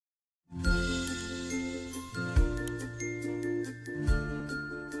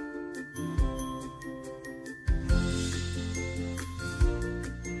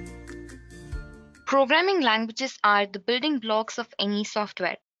Programming languages are the building blocks of any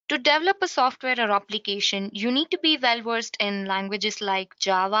software. To develop a software or application, you need to be well versed in languages like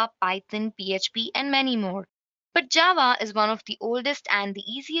Java, Python, PHP, and many more. But Java is one of the oldest and the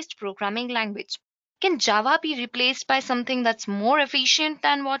easiest programming language. Can Java be replaced by something that's more efficient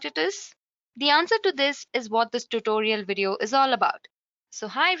than what it is? The answer to this is what this tutorial video is all about. So,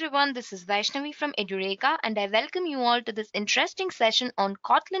 hi everyone, this is Vaishnavi from Edureka, and I welcome you all to this interesting session on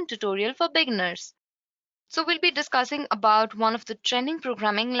Kotlin tutorial for beginners. So we'll be discussing about one of the trending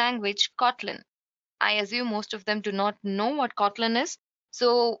programming language, Kotlin. I assume most of them do not know what Kotlin is.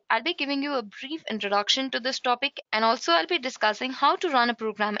 So I'll be giving you a brief introduction to this topic, and also I'll be discussing how to run a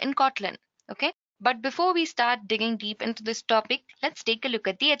program in Kotlin. Okay. But before we start digging deep into this topic, let's take a look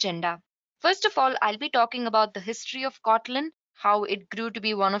at the agenda. First of all, I'll be talking about the history of Kotlin, how it grew to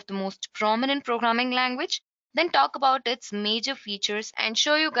be one of the most prominent programming language, then talk about its major features and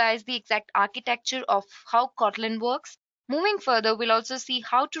show you guys the exact architecture of how Kotlin works. Moving further, we'll also see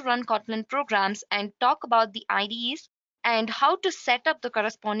how to run Kotlin programs and talk about the IDEs and how to set up the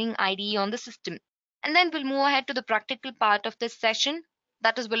corresponding IDE on the system. And then we'll move ahead to the practical part of this session.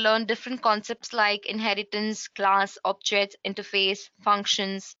 That is, we'll learn different concepts like inheritance, class, objects, interface,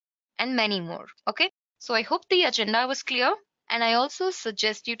 functions, and many more. Okay, so I hope the agenda was clear. And I also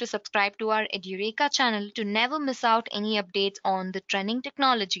suggest you to subscribe to our Edureka channel to never miss out any updates on the trending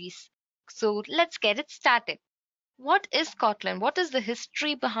technologies. So let's get it started. What is Kotlin? What is the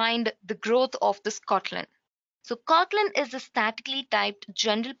history behind the growth of this Kotlin? So Kotlin is a statically typed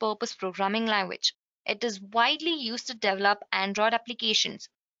general purpose programming language. It is widely used to develop Android applications.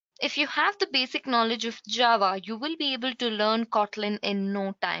 If you have the basic knowledge of Java, you will be able to learn Kotlin in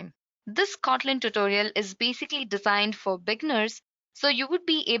no time. This Kotlin tutorial is basically designed for beginners, so you would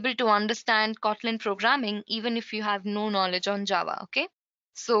be able to understand Kotlin programming even if you have no knowledge on Java, okay?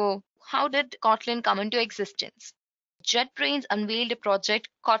 So how did Kotlin come into existence? JetBrains unveiled a project,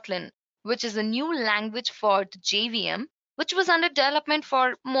 Kotlin, which is a new language for the JVM, which was under development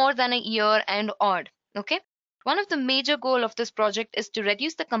for more than a year and odd. Okay. One of the major goals of this project is to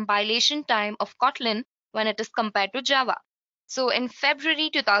reduce the compilation time of Kotlin when it is compared to Java. So in February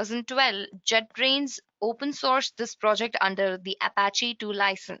 2012, JetBrains open sourced this project under the Apache 2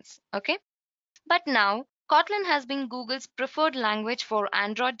 license. Okay. But now, Kotlin has been Google's preferred language for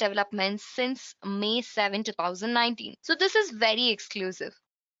Android development since May 7, 2019. So this is very exclusive.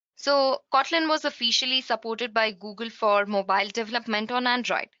 So Kotlin was officially supported by Google for mobile development on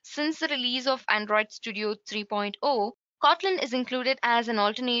Android. Since the release of Android Studio 3.0, Kotlin is included as an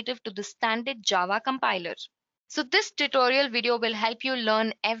alternative to the standard Java compiler. So this tutorial video will help you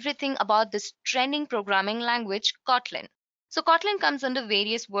learn everything about this trending programming language, Kotlin. So Kotlin comes under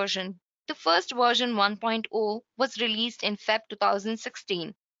various versions. The first version 1.0 was released in Feb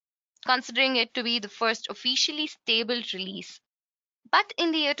 2016, considering it to be the first officially stable release. But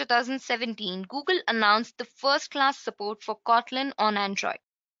in the year 2017, Google announced the first class support for Kotlin on Android.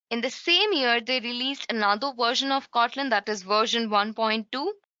 In the same year, they released another version of Kotlin, that is version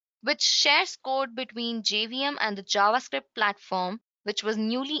 1.2, which shares code between JVM and the JavaScript platform, which was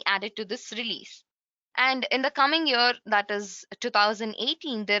newly added to this release. And in the coming year, that is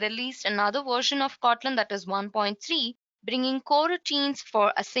 2018, they released another version of Kotlin, that is 1.3, bringing coroutines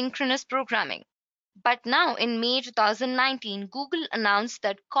for asynchronous programming. But now in May 2019, Google announced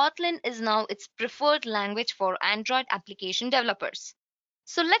that Kotlin is now its preferred language for Android application developers.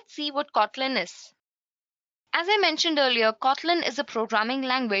 So let's see what Kotlin is. As I mentioned earlier, Kotlin is a programming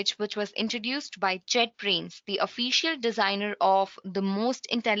language which was introduced by JetBrains, the official designer of the most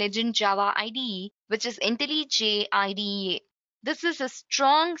intelligent Java IDE, which is IntelliJ IDEA. This is a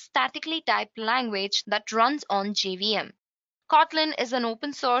strong, statically typed language that runs on JVM. Kotlin is an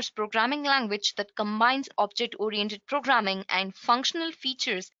open source programming language that combines object oriented programming and functional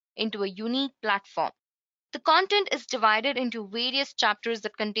features into a unique platform. The content is divided into various chapters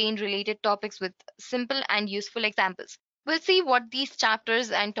that contain related topics with simple and useful examples. We'll see what these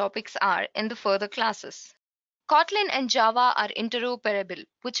chapters and topics are in the further classes. Kotlin and Java are interoperable,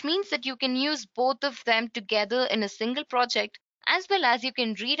 which means that you can use both of them together in a single project, as well as you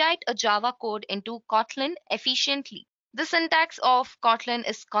can rewrite a Java code into Kotlin efficiently. The syntax of Kotlin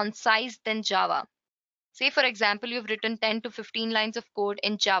is concise than Java. Say, for example, you've written 10 to 15 lines of code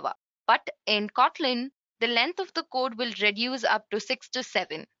in Java, but in Kotlin, the length of the code will reduce up to 6 to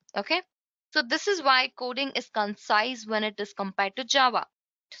 7. Okay, so this is why coding is concise when it is compared to Java.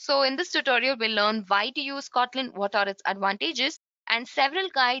 So in this tutorial, we'll learn why to use Kotlin, what are its advantages, and several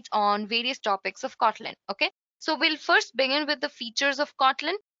guides on various topics of Kotlin. Okay, so we'll first begin with the features of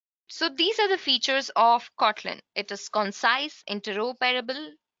Kotlin. So these are the features of Kotlin. It is concise,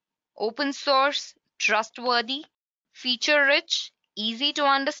 interoperable, open source, trustworthy, feature rich, easy to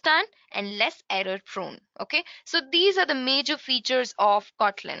understand, and less error prone. Okay, so these are the major features of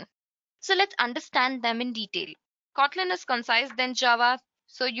Kotlin. So let's understand them in detail. Kotlin is concise than Java,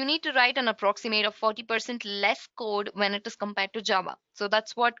 so you need to write an approximate of 40% less code when it is compared to Java. So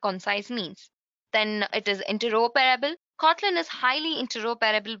that's what concise means. Then it is interoperable. Kotlin is highly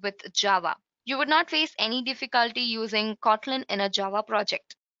interoperable with Java. You would not face any difficulty using Kotlin in a Java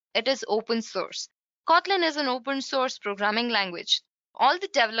project. It is open source. Kotlin is an open source programming language. All the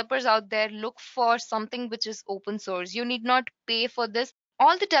developers out there look for something which is open source. You need not pay for this.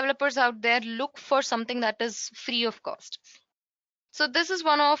 All the developers out there look for something that is free of cost. So this is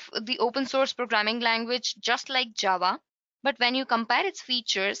one of the open source programming language just like Java, but when you compare its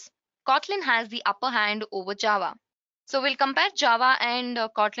features, Kotlin has the upper hand over Java. So we'll compare Java and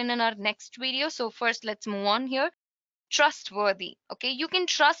Kotlin in our next video. So first let's move on here. Trustworthy. Okay, you can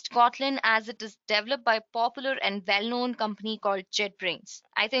trust Kotlin as it is developed by a popular and well-known company called JetBrains.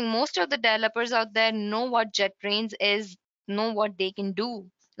 I think most of the developers out there know what JetBrains is, know what they can do.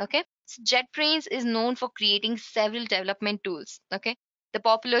 Okay, so JetBrains is known for creating several development tools. Okay, the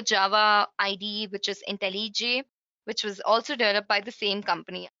popular Java IDE, which is IntelliJ, which was also developed by the same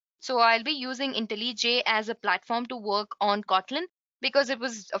company. So I'll be using IntelliJ as a platform to work on Kotlin because it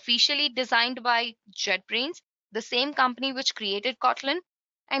was officially designed by JetBrains, the same company which created Kotlin.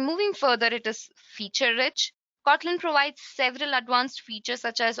 And moving further, it is feature rich. Kotlin provides several advanced features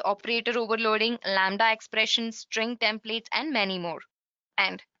such as operator overloading, Lambda expressions, string templates, and many more.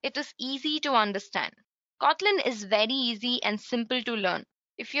 And it is easy to understand. Kotlin is very easy and simple to learn.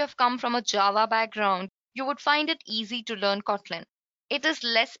 If you have come from a Java background, you would find it easy to learn Kotlin. It is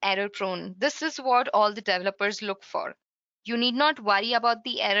less error prone. This is what all the developers look for. You need not worry about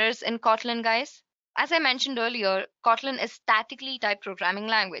the errors in Kotlin, guys. As I mentioned earlier, Kotlin is statically typed programming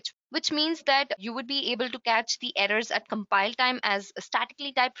language, which means that you would be able to catch the errors at compile time, as a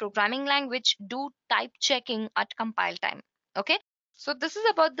statically typed programming language do type checking at compile time. Okay, so this is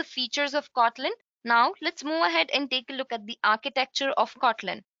about the features of Kotlin. Now let's move ahead and take a look at the architecture of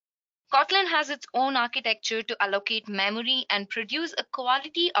Kotlin. Kotlin has its own architecture to allocate memory and produce a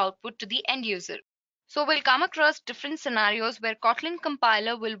quality output to the end user. So we'll come across different scenarios where Kotlin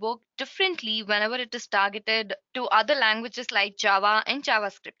compiler will work differently whenever it is targeted to other languages like Java and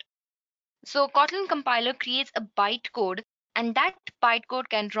JavaScript. So Kotlin compiler creates a bytecode, and that bytecode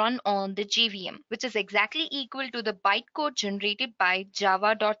can run on the JVM, which is exactly equal to the bytecode generated by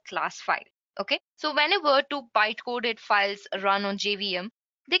java.class file. Okay, so whenever two bytecoded files run on JVM,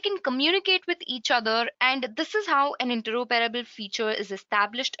 they can communicate with each other, and this is how an interoperable feature is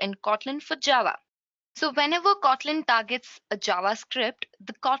established in Kotlin for Java. So whenever Kotlin targets a JavaScript,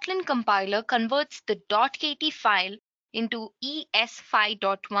 the Kotlin compiler converts the .kt file into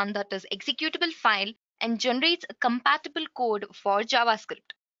ES5.1, that is executable file, and generates a compatible code for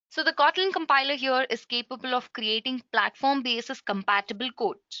JavaScript. So the Kotlin compiler here is capable of creating platform basis compatible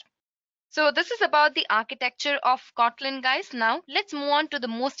code. So this is about the architecture of Kotlin, guys. Now let's move on to the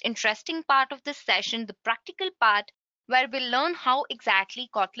most interesting part of this session, the practical part, where we'll learn how exactly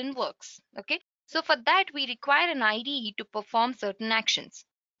Kotlin works. Okay, so for that we require an IDE to perform certain actions.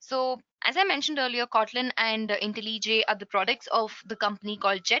 So as I mentioned earlier, Kotlin and IntelliJ are the products of the company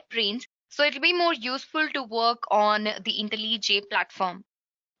called JetBrains. So it'll be more useful to work on the IntelliJ platform.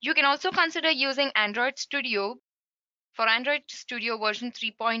 You can also consider using Android Studio. For Android Studio version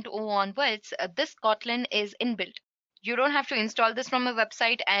 3.0 onwards, this Kotlin is inbuilt. You don't have to install this from a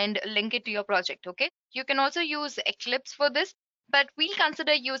website and link it to your project, okay? You can also use Eclipse for this, but we'll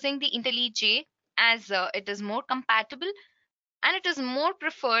consider using the IntelliJ as it is more compatible and it is more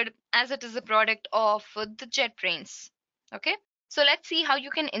preferred as it is a product of the JetBrains, okay? So let's see how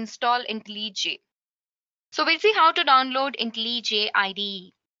you can install IntelliJ. So we'll see how to download IntelliJ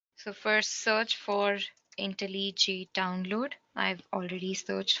IDE. So first search for IntelliJ download. I've already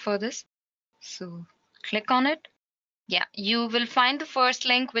searched for this. So click on it. Yeah, you will find the first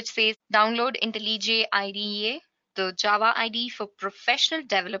link which says download IntelliJ IDEA, the Java IDE for professional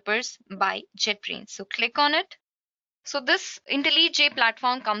developers by JetBrains. So click on it. So this IntelliJ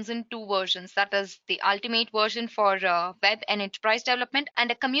platform comes in two versions, that is the ultimate version for web and enterprise development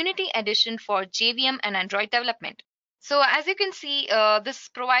and a community edition for JVM and Android development. So as you can see, this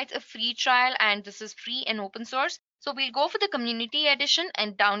provides a free trial and this is free and open source. So we'll go for the community edition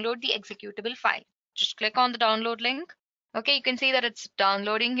and download the executable file. Just click on the download link. Okay, you can see that it's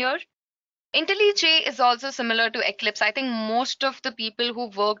downloading here. IntelliJ is also similar to Eclipse. I think most of the people who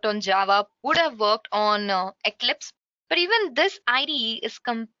worked on Java would have worked on Eclipse. But even this IDE is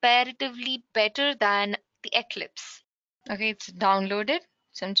comparatively better than the Eclipse. Okay, it's downloaded.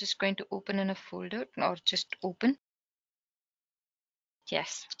 So I'm just going to open in a folder or just open.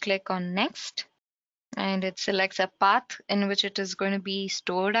 Yes, click on next. And it selects a path in which it is going to be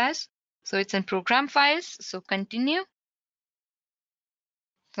stored as. So it's in program files. So continue.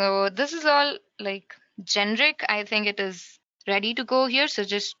 So this is all like generic. I think it is ready to go here. So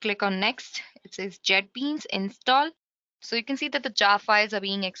just click on next. It says JetBeans install. So you can see that the jar files are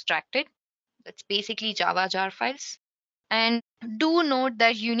being extracted. It's basically Java jar files. And do note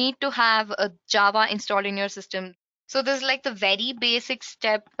that you need to have a Java installed in your system. So this is like the very basic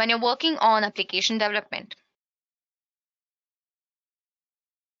step when you're working on application development.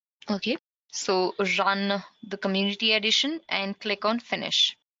 Okay, so run the community edition and click on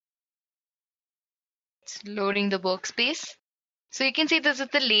finish. It's loading the workspace. So you can see this is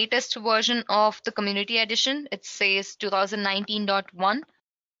the latest version of the community edition. It says 2019.1.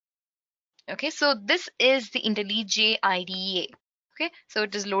 Okay, so this is the IntelliJ IDEA. Okay, so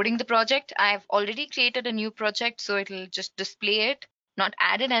it is loading the project. I've already created a new project, so it'll just display it, not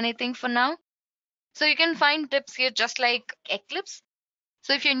added anything for now. So you can find tips here just like Eclipse.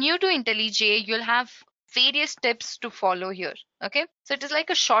 So if you're new to IntelliJ, you'll have various tips to follow here. Okay, so it is like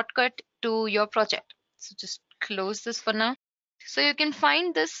a shortcut to your project. So just close this for now. So you can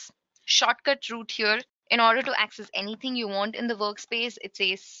find this shortcut route here in order to access anything you want in the workspace. It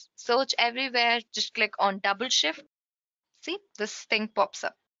says search everywhere. Just click on double shift. See, this thing pops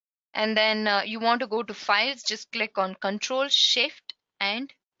up. And then you want to go to files, just click on Control Shift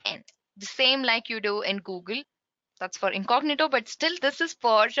and N. The same like you do in Google. That's for incognito, but still this is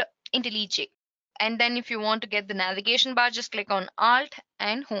for IntelliJ. And then if you want to get the navigation bar, just click on Alt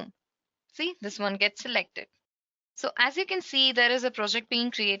and Home. See, this one gets selected. So as you can see, there is a project being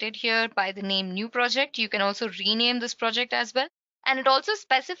created here by the name new project. You can also rename this project as well. And it also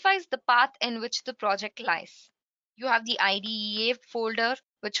specifies the path in which the project lies. You have the IDEA folder,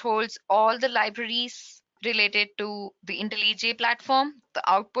 which holds all the libraries related to the IntelliJ platform, the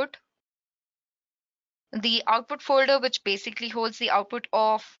output folder, which basically holds the output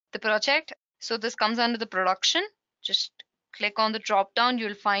of the project. So this comes under the production. Just click on the drop down.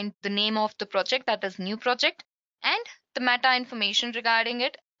 You'll find the name of the project, that is new project, and the meta information regarding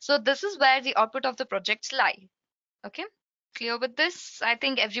it. So this is where the output of the projects lie. Okay, clear with this? I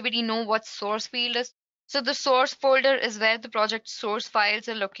think everybody know what source field is. So the source folder is where the project source files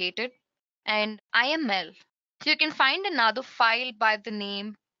are located. And IML. So you can find another file by the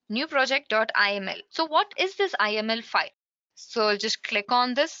name newproject.iml. So what is this IML file? So just click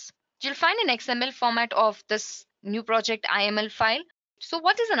on this. You'll find an XML format of this new project IML file. So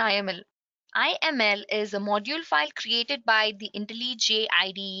what is an IML? IML is a module file created by the IntelliJ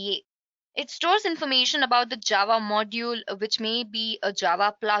IDEA. It stores information about the Java module, which may be a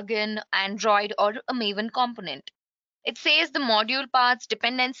Java plugin, Android, or a Maven component. It says the module paths,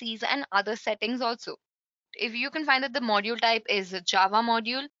 dependencies, and other settings also. If you can find that the module type is a Java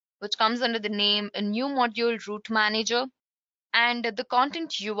module, which comes under the name a new module root manager, and the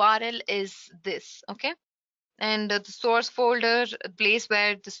content URL is this. Okay, and the source folder, a place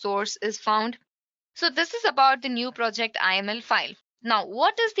where the source is found. So this is about the new project IML file. Now,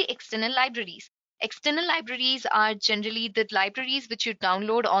 what is the external libraries? External libraries are generally the libraries which you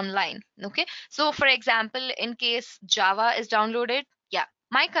download online. Okay, so for example, in case Java is downloaded, yeah,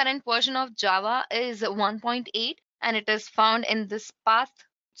 my current version of Java is 1.8 and it is found in this path.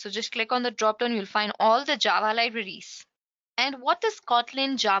 So just click on the drop down, you'll find all the Java libraries. And what is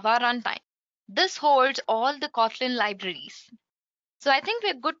Kotlin Java runtime? This holds all the Kotlin libraries. So I think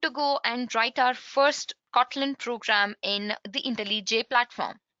we're good to go and write our first Kotlin program in the IntelliJ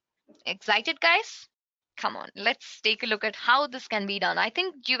platform. Excited, guys? Come on, let's take a look at how this can be done. I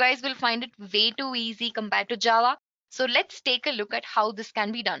think you guys will find it way too easy compared to Java. So let's take a look at how this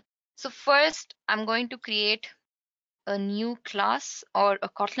can be done. So first, I'm going to create a new class or a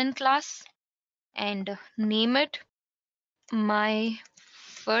Kotlin class and name it my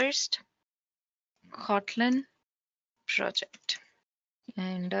first Kotlin project.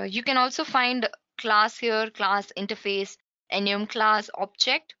 And you can also find class here, class interface, enum class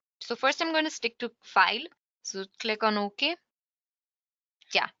object. So first I'm going to stick to file. So click on OK.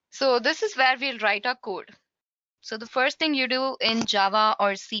 Yeah. So this is where we'll write our code. So the first thing you do in Java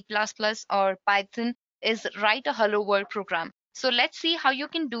or C++ or Python is write a hello world program. So let's see how you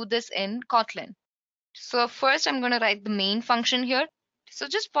can do this in Kotlin. So first I'm going to write the main function here. So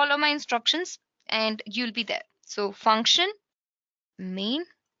just follow my instructions and you'll be there. So function main,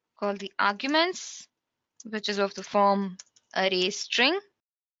 call the arguments, which is of the form array string.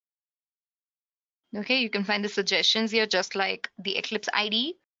 Okay, you can find the suggestions here just like the Eclipse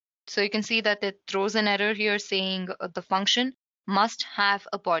IDE. So you can see that it throws an error here saying the function must have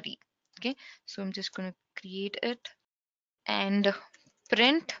a body. Okay, so I'm just going to create it and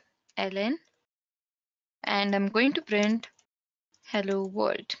print ln, and I'm going to print hello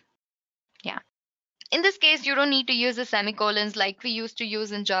world. Yeah. In this case, you don't need to use the semicolons like we used to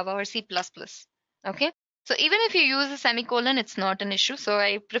use in Java or C++. Okay. So even if you use a semicolon, it's not an issue. So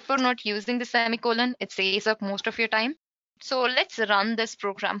I prefer not using the semicolon. It saves up most of your time. So let's run this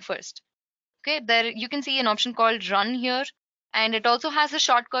program first. Okay. There you can see an option called run here. And it also has a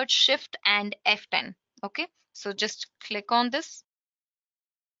shortcut Shift and F10. Okay. So just click on this,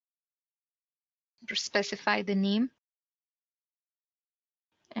 specify the name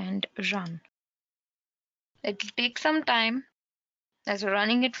and run. It'll take some time. As we're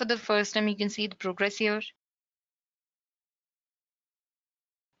running it for the first time, you can see the progress here.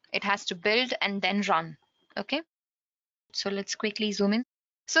 It has to build and then run. Okay, so let's quickly zoom in.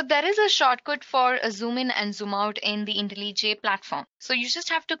 So there is a shortcut for a zoom in and zoom out in the IntelliJ platform. So you just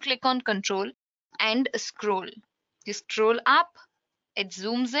have to click on control and scroll. You scroll up, it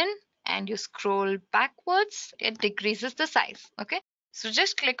zooms in, and you scroll backwards, it decreases the size. Okay, so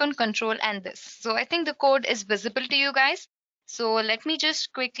just click on control and this. So I think the code is visible to you guys. So let me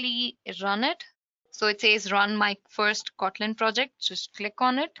just quickly run it. So it says run my first Kotlin project. Just click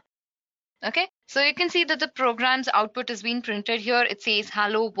on it. Okay, so you can see that the program's output is being printed here. It says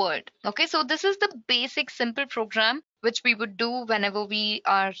hello world. Okay, so this is the basic simple program which we would do whenever we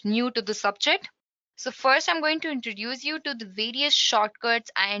are new to the subject. So first I'm going to introduce you to the various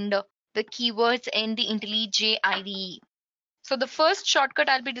shortcuts and the keywords in the IntelliJ IDE. So the first shortcut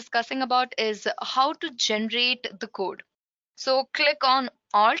I'll be discussing about is how to generate the code. So click on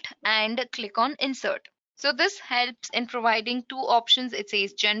Alt and click on Insert. So this helps in providing two options. It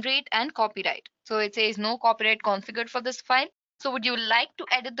says generate and copyright. So it says no copyright configured for this file. So would you like to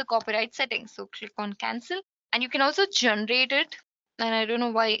edit the copyright settings? So click on cancel, and you can also generate it. And I don't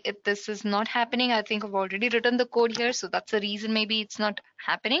know why if this is not happening. I think I've already written the code here. So that's the reason maybe it's not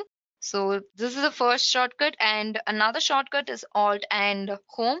happening. So this is the first shortcut, and another shortcut is Alt and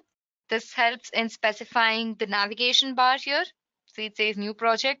Home. This helps in specifying the navigation bar here. See, it says new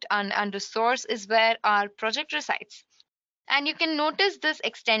project, and under source is where our project resides. And you can notice this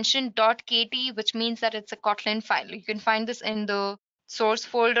extension .kt, which means that it's a Kotlin file. You can find this in the source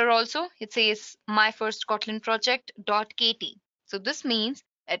folder also. It says my first Kotlin project .kt. So this means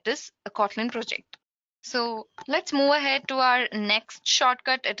it is a Kotlin project. So let's move ahead to our next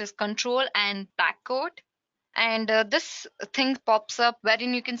shortcut. It is control and backcode. And this thing pops up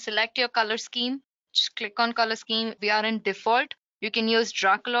wherein you can select your color scheme. Just click on color scheme. We are in default. You can use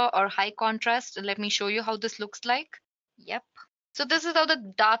Dracula or high contrast. Let me show you how this looks like. Yep. So this is how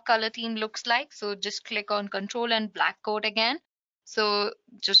the dark color theme looks like. So just click on control and black code again. So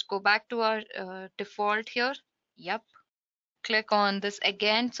just go back to our default here. Yep. Click on this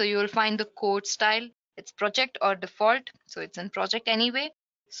again. So you will find the code style. It's project or default. So it's in project anyway.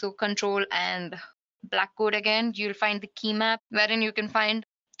 So control and black code again. You'll find the key map wherein you can find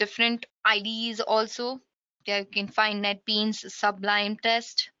different IDEs also. Yeah, you can find NetBeans, Sublime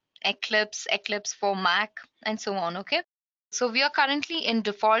Test, Eclipse for Mac, and so on. Okay. So we are currently in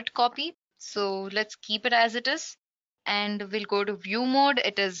default copy. So let's keep it as it is. And we'll go to view mode.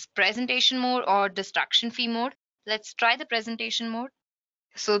 It is presentation mode or distraction free mode. Let's try the presentation mode.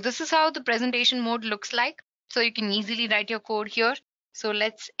 So this is how the presentation mode looks like. So you can easily write your code here. So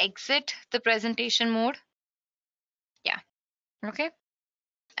let's exit the presentation mode. Yeah. Okay.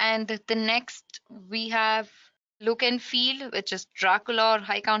 And the next we have look and feel, which is Dracula or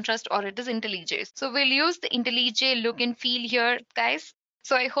high contrast, or it is IntelliJ. So we'll use the IntelliJ look and feel here, guys.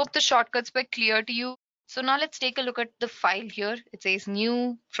 So I hope the shortcuts were clear to you. So now let's take a look at the file here. It says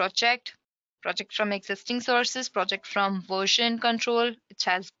new project, project from existing sources, project from version control. It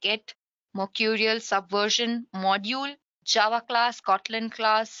has get, mercurial, subversion, module, Java class, Kotlin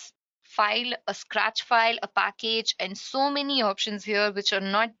class, file, a scratch file, a package, and so many options here which are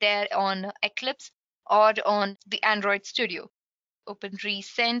not there on Eclipse or on the Android Studio. Open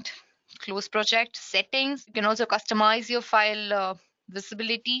recent, close project, settings. You can also customize your file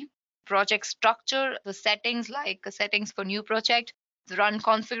visibility, project structure, the settings like settings for new project, the run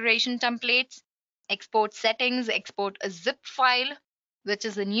configuration templates, export settings, export a zip file, which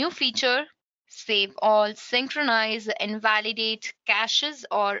is a new feature, save all, synchronize, invalidate caches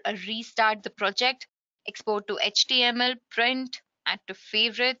or restart the project, export to HTML, print, add to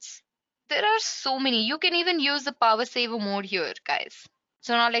favorites. There are so many. You can even use the power saver mode here, guys.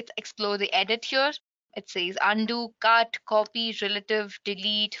 So now let's explore the edit here. It says undo, cut, copy, relative,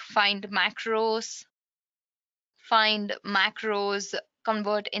 delete, find macros,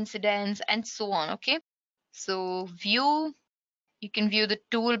 convert incidents, and so on. Okay. So view, You can view the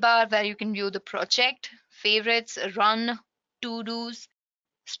toolbar where you can view the project, favorites, run, to-dos,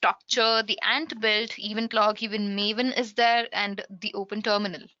 structure, the ant build, event log, even Maven is there, and the open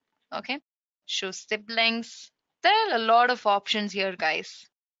terminal. Okay. Show siblings. There are a lot of options here, guys.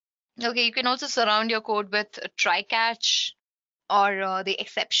 Okay, you can also surround your code with a try catch or the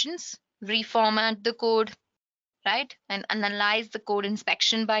exceptions, reformat the code, right? And analyze the code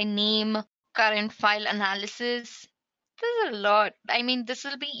inspection by name, current file analysis. There's a lot. I mean, this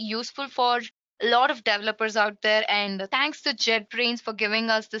will be useful for a lot of developers out there. And thanks to JetBrains for giving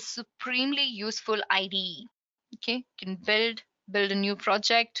us this supremely useful IDE. Okay, you can build a new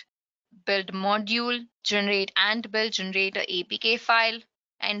project, build a module, generate and build, generate a APK file,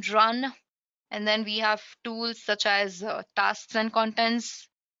 and run. And then we have tools such as tasks and contents,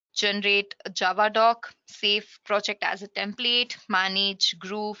 generate a Java doc, save project as a template, manage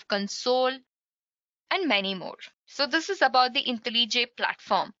Groove console, and many more. So this is about the IntelliJ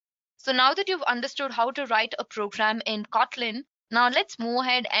platform. So now that you've understood how to write a program in Kotlin, now let's move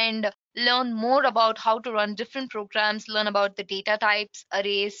ahead and learn more about how to run different programs, learn about the data types,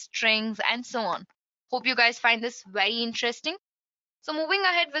 arrays, strings, and so on. Hope you guys find this very interesting. So moving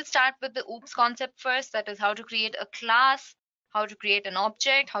ahead, we'll start with the OOPS concept first. That is how to create a class, how to create an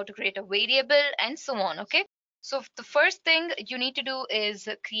object, how to create a variable, and so on. Okay. So the first thing you need to do is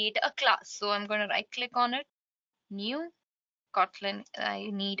create a class. So I'm going to right click on it, new Kotlin. I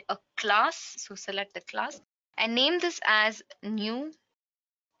need a class. So select the class and name this as new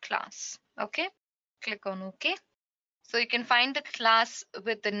class. Okay. Click on OK. So you can find the class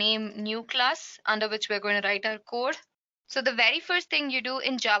with the name new class under which we're going to write our code. So the very first thing you do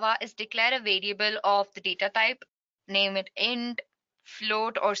in Java is declare a variable of the data type, name it int,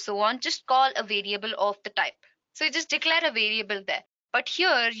 float, or so on. Just call a variable of the type. So you just declare a variable there. But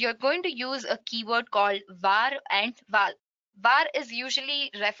here you're going to use a keyword called var and val. Var is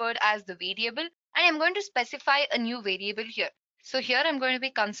usually referred as the variable, and I'm going to specify a new variable here. So here I'm going to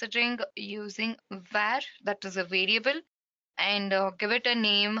be considering using var, that is a variable, and give it a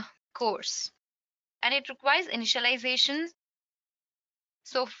name course. And it requires initialization.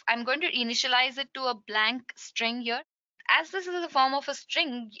 So I'm going to initialize it to a blank string here. As this is a form of a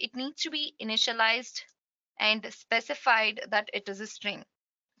string, it needs to be initialized and specified that it is a string.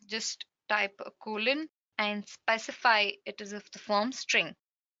 Just type a colon and specify it is of the form string.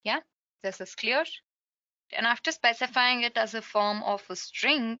 Yeah, this is clear. And after specifying it as a form of a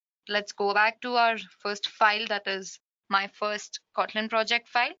string, let's go back to our first file, that is my first Kotlin project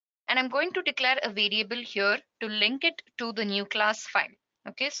file. And I'm going to declare a variable here to link it to the new class file.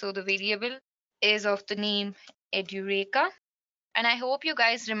 Okay, so the variable is of the name Edureka. And I hope you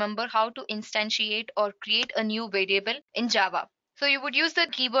guys remember how to instantiate or create a new variable in Java. So you would use the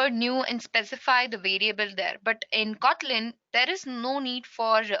keyword new and specify the variable there. But in Kotlin, there is no need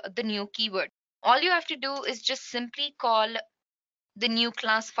for the new keyword. All you have to do is just simply call the new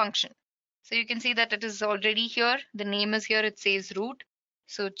class function. So you can see that it is already here. The name is here. It says root.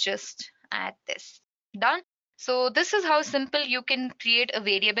 So just add this. Done. So this is how simple you can create a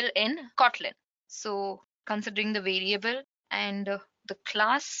variable in Kotlin. So considering the variable and the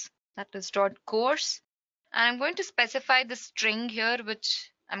class, that is dot course, I'm going to specify the string here, which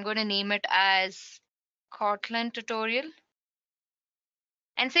I'm going to name it as Kotlin tutorial.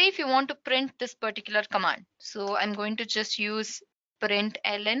 And say if you want to print this particular command. So I'm going to just use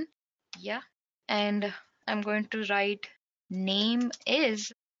println. Yeah. And I'm going to write name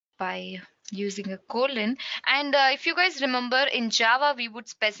is by using a colon. And if you guys remember in Java, we would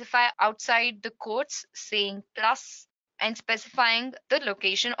specify outside the quotes saying plus and specifying the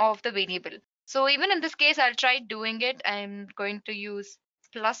location of the variable. So even in this case, I'll try doing it. I'm going to use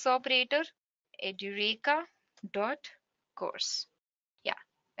plus operator, edureka dot course. Yeah.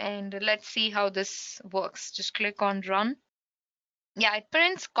 And let's see how this works. Just click on run. Yeah, it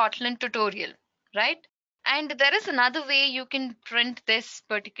prints Kotlin tutorial, right? And there is another way you can print this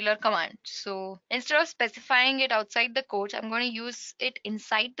particular command. So instead of specifying it outside the quotes, I'm going to use it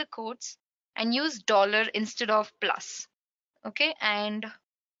inside the quotes and use dollar instead of plus. Okay, and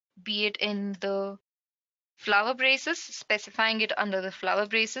be it in the flower braces, specifying it under the flower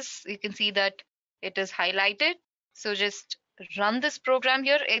braces, you can see that it is highlighted. So just run this program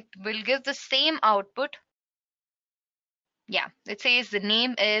here. It will give the same output. Yeah, it says the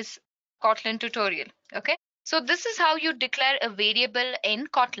name is Kotlin tutorial. Okay, so this is how you declare a variable in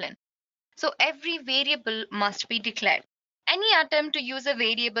Kotlin. So every variable must be declared. Any attempt to use a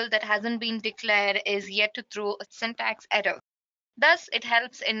variable that hasn't been declared is yet to throw a syntax error. Thus, it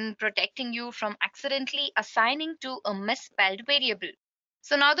helps in protecting you from accidentally assigning to a misspelled variable.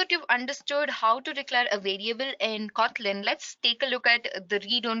 So now that you've understood how to declare a variable in Kotlin, let's take a look at the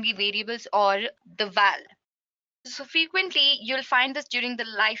read-only variables or the val. So frequently you'll find this during the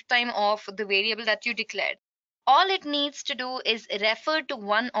lifetime of the variable that you declared. All it needs to do is refer to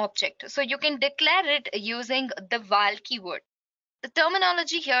one object. So you can declare it using the val keyword. The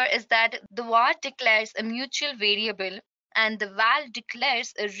terminology here is that the var declares a mutual variable and the val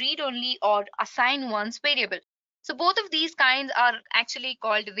declares a read-only or assign once variable. So both of these kinds are actually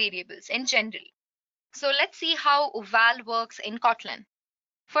called variables in general. So let's see how val works in Kotlin.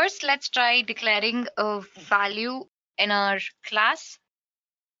 First, let's try declaring a value in our class.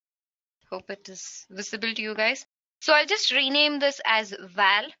 Hope it is visible to you guys. So I'll just rename this as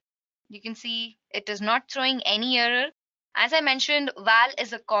val. You can see it is not throwing any error. As I mentioned, val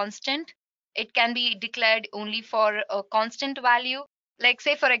is a constant. It can be declared only for a constant value. Like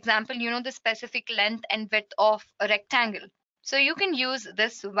say, for example, the specific length and width of a rectangle. So you can use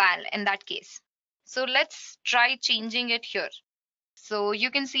this val in that case. So let's try changing it here. So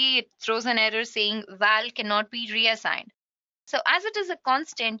you can see it throws an error saying val cannot be reassigned. So as it is a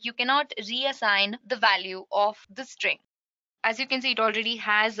constant, you cannot reassign the value of the string. As you can see, it already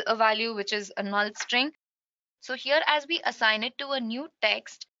has a value, which is a null string. So here, as we assign it to a new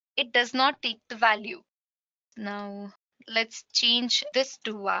text, it does not take the value. Now let's change this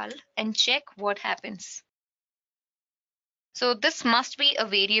to val and check what happens. So this must be a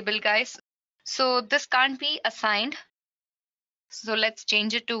variable, guys. So this can't be assigned. So let's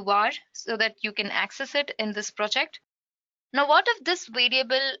change it to var so that you can access it in this project. Now, what if this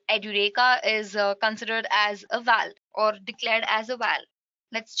variable Edureka is considered as a val or declared as a val?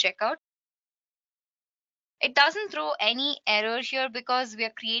 Let's check out. It doesn't throw any error here because we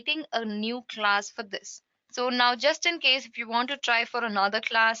are creating a new class for this. So now, just in case, if you want to try for another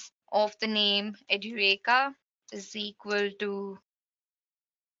class of the name Edureka is equal to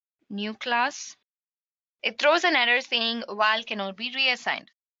new class, it throws an error saying val cannot be reassigned.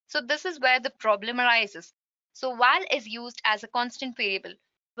 So this is where the problem arises. So val is used as a constant variable.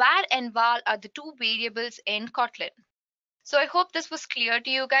 Var and val are the two variables in Kotlin. So I hope this was clear to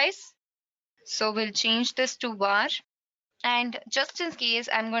you guys. So we'll change this to var. And just in case,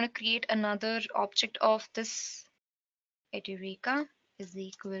 I'm going to create another object of this Edureka is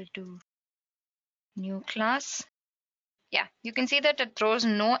equal to new class. Yeah, you can see that it throws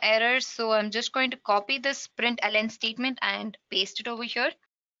no errors. So I'm just going to copy this println statement and paste it over here.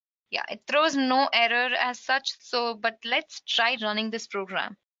 Yeah, it throws no error as such. So, but let's try running this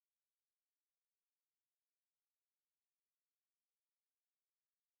program.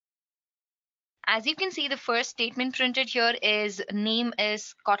 As you can see, the first statement printed here is name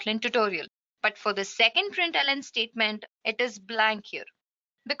is Kotlin tutorial. But for the second println statement, it is blank here.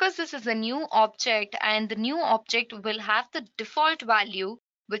 Because this is a new object and the new object will have the default value,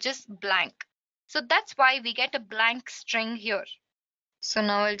 which is blank. So that's why we get a blank string here. So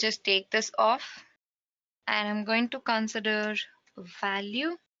now I'll just take this off and I'm going to consider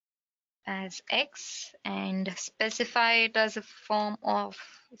value as X and specify it as a form of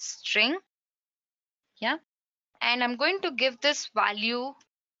string. Yeah. And I'm going to give this value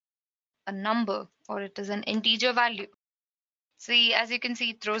a number or it is an integer value. See, as you can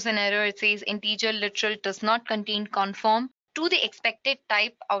see, it throws an error. It says integer literal does not contain conform to the expected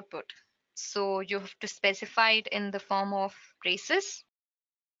type output. So you have to specify it in the form of braces.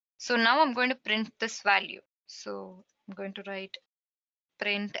 So now I'm going to print this value. So I'm going to write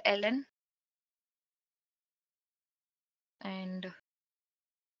println and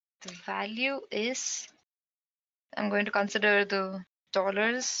the value is, I'm going to consider the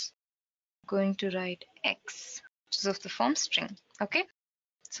dollars, going to write X, which is of the form string. Okay.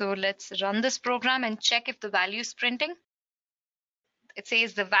 So let's run this program and check if the value is printing. It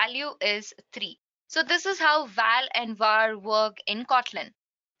says the value is 3. So this is how val and var work in Kotlin.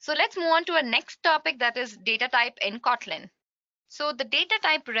 So let's move on to our next topic, that is data type in Kotlin. So the data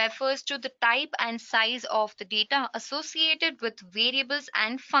type refers to the type and size of the data associated with variables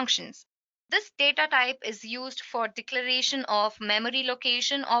and functions. This data type is used for declaration of memory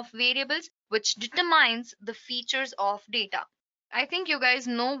location of variables, which determines the features of data. I think you guys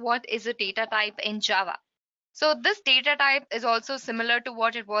know what is a data type in Java. So this data type is also similar to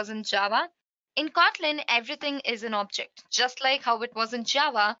what it was in Java. In Kotlin, everything is an object. Just like how it was in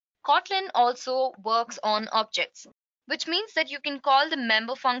Java, Kotlin also works on objects, which means that you can call the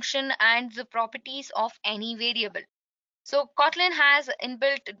member function and the properties of any variable. So Kotlin has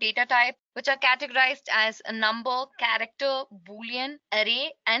inbuilt data type, which are categorized as a number, character, boolean,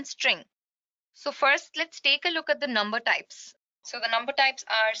 array, and string. So first, let's take a look at the number types. So the number types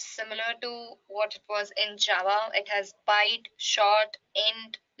are similar to what it was in Java. It has byte, short,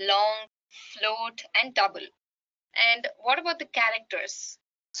 int, long, float, and double. And what about the characters?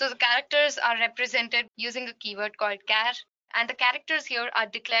 So the characters are represented using a keyword called char, and the characters here are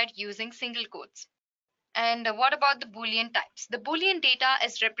declared using single quotes. And what about the Boolean types? The Boolean data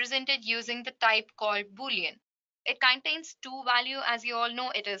is represented using the type called Boolean. It contains two values. As you all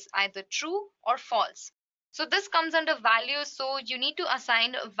know, it is either true or false. So this comes under value, so you need to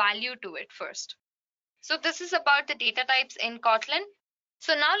assign a value to it first. So this is about the data types in Kotlin.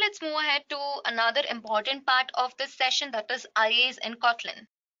 So now let's move ahead to another important part of this session, that is arrays in Kotlin.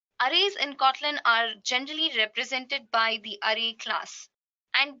 Arrays in Kotlin are generally represented by the array class.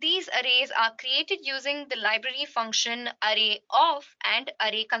 And these arrays are created using the library function array of and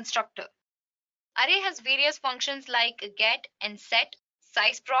array constructor. Array has various functions like get and set,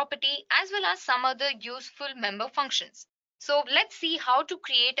 size property, as well as some other useful member functions. So let's see how to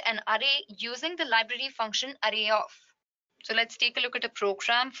create an array using the library function array of. So let's take a look at a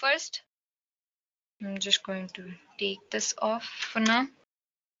program first. I'm just going to take this off for now.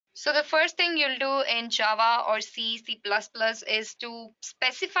 So the first thing you'll do in Java or C, C++ is to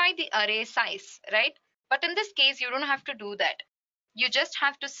specify the array size, right? But in this case, you don't have to do that. You just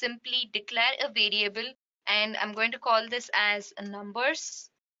have to simply declare a variable, and I'm going to call this as numbers,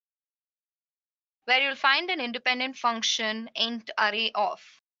 where you'll find an independent function int array of,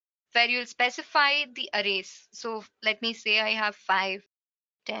 where you'll specify the arrays. So let me say I have 5,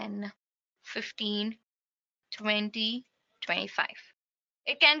 10, 15, 20, 25.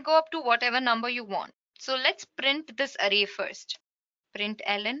 It can go up to whatever number you want. So let's print this array first. Print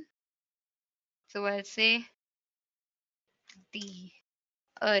ln. So I'll say the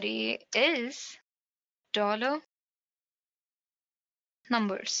array is dollar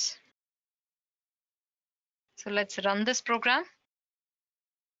numbers. So let's run this program.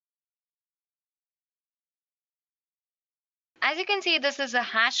 As you can see, this is a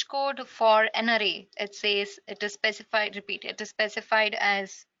hash code for an array. It says it is specified, repeat, it is specified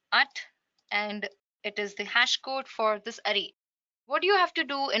as at, and it is the hash code for this array. What do you have to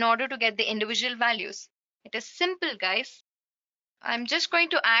do in order to get the individual values? It is simple, guys. I'm just going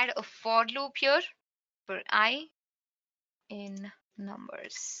to add a for loop here for I in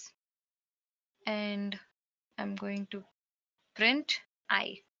numbers. And I'm going to print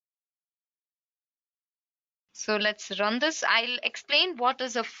I. So let's run this. I'll explain what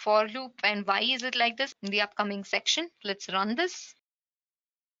is a for loop and why is it like this in the upcoming section. Let's run this.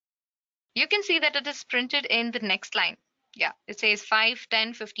 You can see that it is printed in the next line. Yeah, it says 5,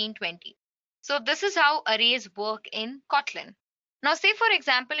 10, 15, 20. So this is how arrays work in Kotlin. Now say for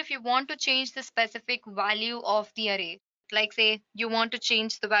example, if you want to change the specific value of the array, like say you want to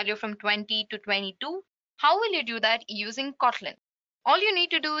change the value from 20 to 22, how will you do that using Kotlin? All you need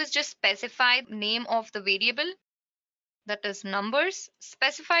to do is just specify the name of the variable, that is numbers,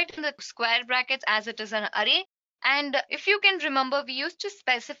 specified in the square brackets as it is an array. And if you can remember, we used to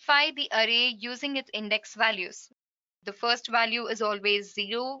specify the array using its index values. The first value is always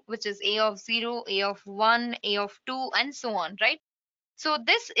 0, which is a of 0, a of 1, a of 2, and so on, right? So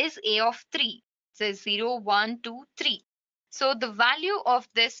this is a of 3. It says 0, 1, 2, 3. So the value of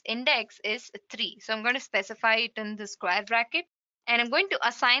this index is 3. So I'm going to specify it in the square bracket, and I'm going to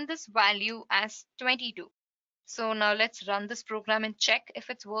assign this value as 22. So now let's run this program and check if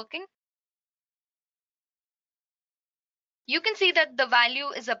it's working. You can see that the value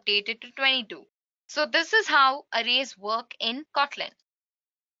is updated to 22. So this is how arrays work in Kotlin.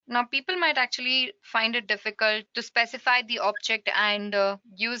 Now people might actually find it difficult to specify the object and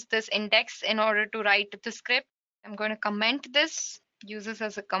use this index in order to write the script. I'm going to comment this, use this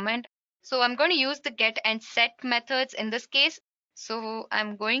as a comment. So I'm going to use the get and set methods in this case. So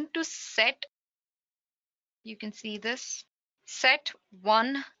I'm going to set, you can see this, set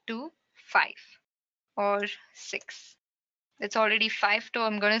 1 to 5 or 6. It's already 5, so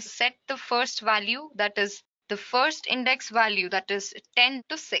I'm going to set the first value, that is the first index value, that is 10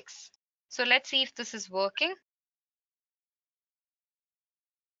 to 6. So let's see if this is working.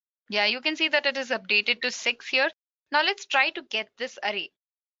 Yeah, you can see that it is updated to 6 here. Now let's try to get this array.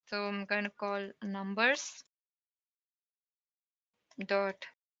 So I'm going to call numbers dot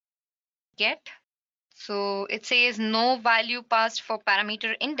get. So it says no value passed for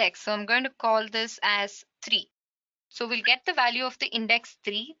parameter index. So I'm going to call this as 3. So we'll get the value of the index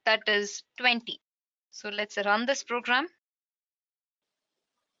 3, that is 20. So let's run this program.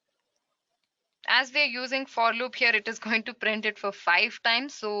 As we're using for loop here, it is going to print it for 5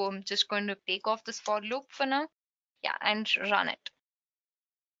 times. So I'm just going to take off this for loop for now. Yeah, and run it.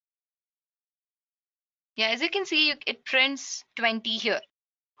 Yeah, as you can see, it prints 20 here,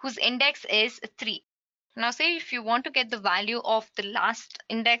 whose index is 3. Now say if you want to get the value of the last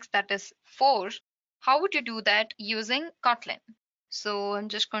index, that is 4, how would you do that using Kotlin? So I'm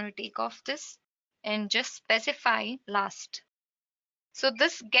just going to take off this and just specify last. So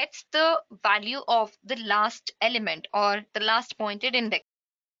this gets the value of the last element or the last pointed index.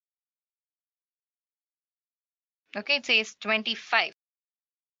 Okay, it says 25.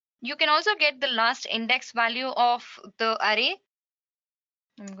 You can also get the last index value of the array.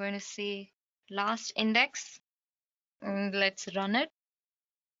 I'm going to say last index and let's run it.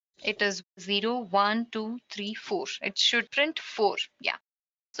 It is 0, 1, 2, 3, 4. It should print 4. Yeah.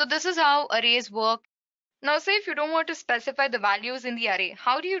 So this is how arrays work. Now say if you don't want to specify the values in the array,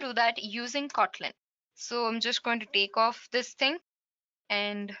 how do you do that using Kotlin? So I'm just going to take off this thing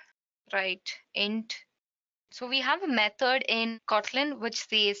and write int. So we have a method in Kotlin which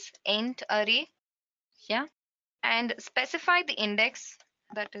says int array. Yeah. And specify the index,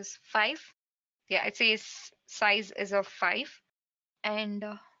 that is 5. Yeah, it says size is of 5. And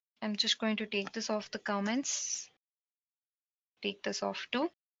I'm just going to take this off the comments. Take this off too.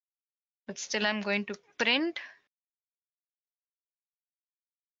 But still I'm going to print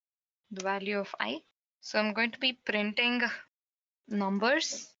the value of I. So I'm going to be printing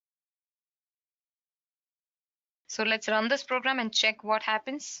numbers. So let's run this program and check what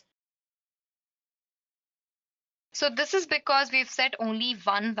happens. So this is because we've set only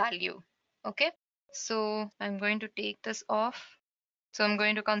one value. Okay. So I'm going to take this off. So I'm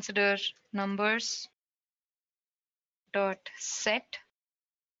going to consider numbers dot set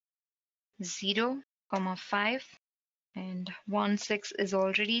 0, 5 and 1, 6 is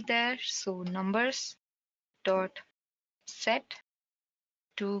already there. So numbers dot set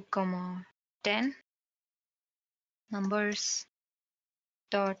 2, 10, numbers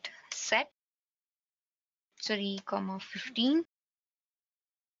dot set 3, 15,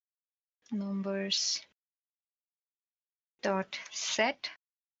 numbers dot set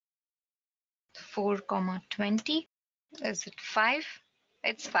 4, 20. Is it 5?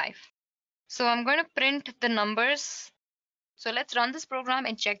 It's 5. So I'm going to print the numbers. So let's run this program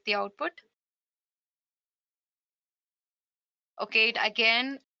and check the output. Okay, it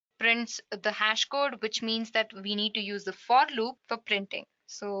again prints the hash code, which means that we need to use the for loop for printing.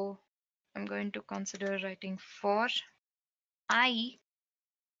 So I'm going to consider writing for I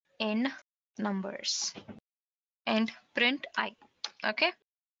in numbers and print I. Okay,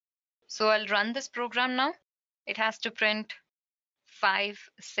 so I'll run this program now. It has to print 5,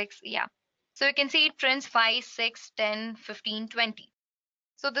 6. Yeah, so you can see it prints 5, 6, 10, 15, 20.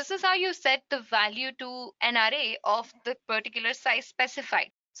 So this is how you set the value to an array of the particular size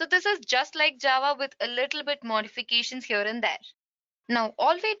specified. So this is just like Java with a little bit modifications here and there. Now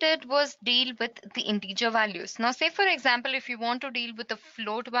all we did was deal with the integer values. Now say for example, if you want to deal with a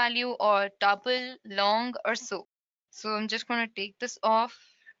float value or double, long or so. So I'm just going to take this off.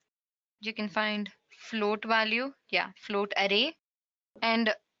 You can find float value. Yeah, float array.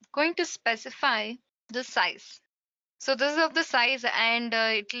 And going to specify the size. So this is of the size and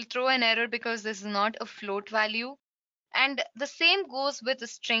it will throw an error because this is not a float value. And the same goes with a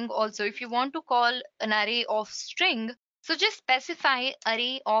string also. If you want to call an array of string, so just specify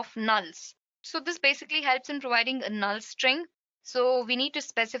array of nulls. So this basically helps in providing a null string. So we need to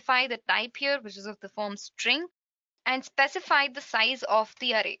specify the type here, which is of the form string, and specify the size of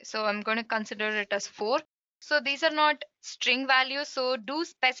the array. So I'm going to consider it as 4. So these are not string values. So do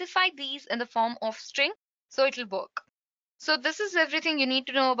specify these in the form of string. So it will work. So this is everything you need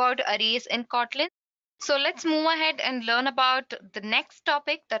to know about arrays in Kotlin. So let's move ahead and learn about the next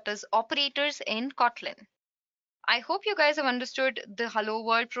topic, that is operators in Kotlin. I hope you guys have understood the Hello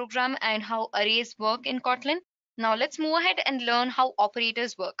World program and how arrays work in Kotlin. Now let's move ahead and learn how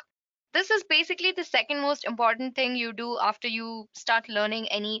operators work. This is basically the second most important thing you do after you start learning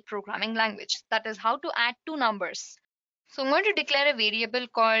any programming language. That is how to add two numbers. So I'm going to declare a variable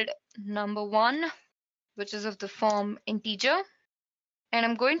called number1, which is of the form integer. And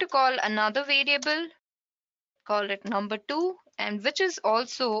I'm going to call another variable, call it number2, and which is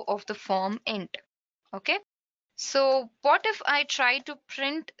also of the form int. Okay. So what if I try to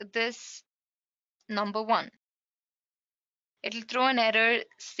print this number1? It'll throw an error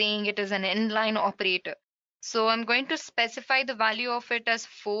saying it is an inline operator. So I'm going to specify the value of it as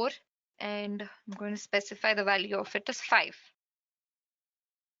 4 and I'm going to specify the value of it as 5.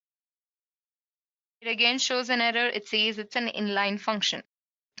 It again shows an error. It says it's an inline function.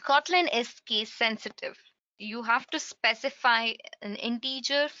 Kotlin is case sensitive. You have to specify an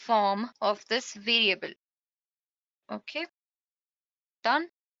integer form of this variable. Okay, done.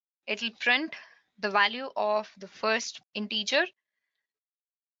 It'll print the value of the first integer.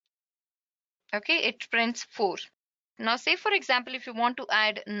 Okay, it prints 4. Now say for example, if you want to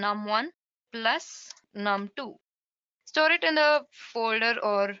add num1 plus num2, store it in the folder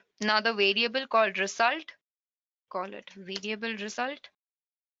or another variable called result, call it variable result,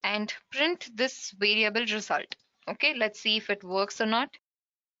 and print this variable result. Okay, let's see if it works or not.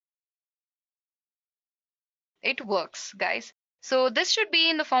 It works, guys. So this should be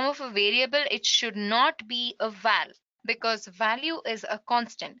in the form of a variable. It should not be a val, because value is a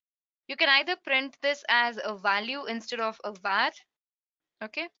constant. You can either print this as a value instead of a var.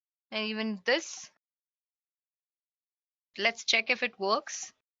 Okay, and even this, let's check if it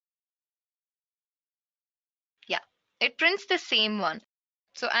works. Yeah, it prints the same one.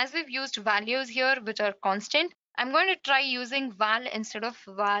 So as we've used values here which are constant, I'm going to try using val instead of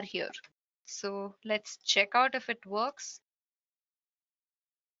var here. So let's check out if it works.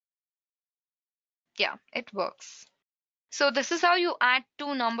 Yeah, it works. So this is how you add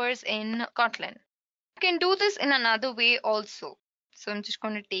two numbers in Kotlin. You can do this in another way also. So I'm just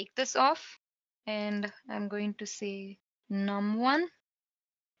going to take this off and I'm going to say num1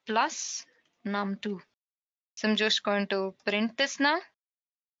 plus num2. So I'm just going to print this now.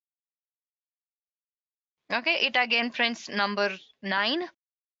 Okay, it again prints number 9.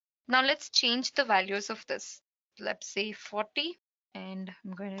 Now let's change the values of this. Let's say 40 and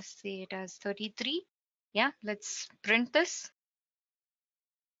I'm going to say it as 33. Yeah, let's print this.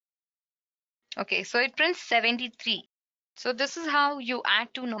 Okay, so it prints 73. So this is how you add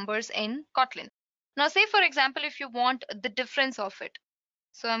two numbers in Kotlin. Now say for example, if you want the difference of it.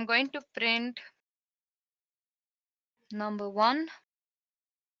 So I'm going to print number 1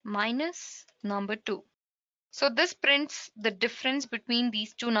 minus number 2. So this prints the difference between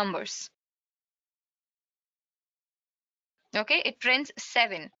these two numbers. Okay, it prints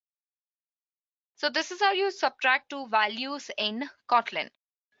 7. So this is how you subtract two values in Kotlin.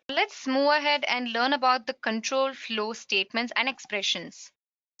 Let's move ahead and learn about the control flow statements and expressions.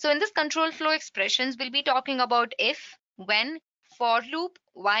 So in this control flow expressions, we'll be talking about if, when, for loop,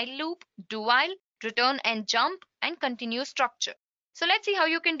 while loop, do while, return and jump, and continue structure. So let's see how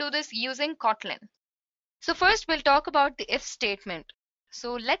you can do this using Kotlin. So first we'll talk about the if statement.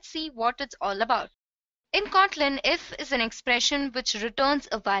 So let's see what it's all about. In Kotlin, if is an expression which returns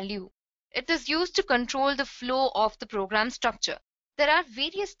a value. It is used to control the flow of the program structure. There are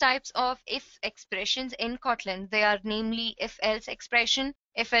various types of if expressions in Kotlin. They are namely if-else expression,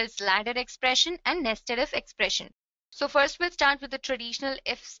 if-else ladder expression, and nested if expression. So first we'll start with the traditional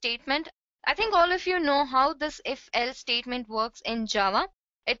if statement. I think all of you know how this if-else statement works in Java.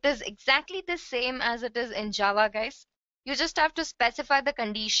 It is exactly the same as it is in Java, guys. You just have to specify the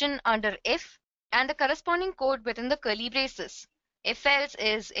condition under if and the corresponding code within the curly braces. If else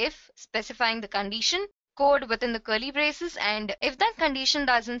is if, specifying the condition, code within the curly braces, and if that condition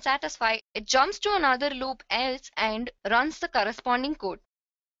doesn't satisfy, it jumps to another loop else and runs the corresponding code.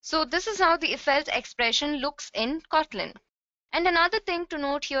 So this is how the if else expression looks in Kotlin. And another thing to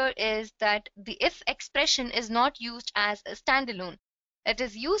note here is that the if expression is not used as a standalone. It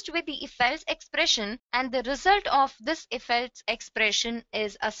is used with the if else expression, and the result of this if else expression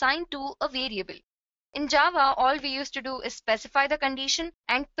is assigned to a variable. In Java, all we used to do is specify the condition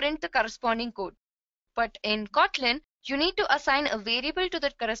and print the corresponding code. But in Kotlin, you need to assign a variable to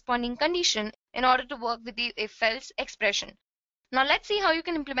that corresponding condition in order to work with the if-else expression. Now let's see how you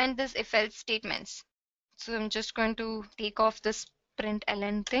can implement this if-else statements. So I'm just going to take off this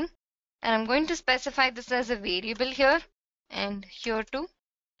println thing, and I'm going to specify this as a variable here and here too.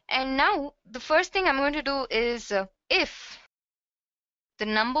 And now the first thing I'm going to do is if the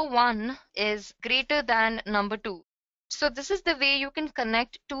number 1 is greater than number 2. So this is the way you can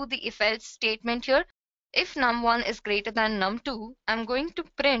connect to the if else statement here. If num1 is greater than num2, I'm going to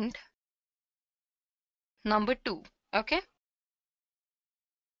print number 2. Okay.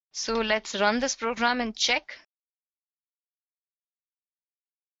 So let's run this program and check.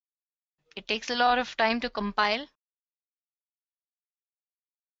 It takes a lot of time to compile.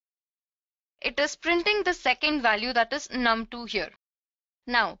 It is printing the second value, that is num2 here.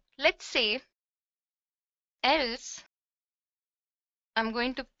 Now let's say else I'm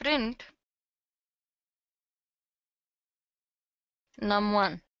going to print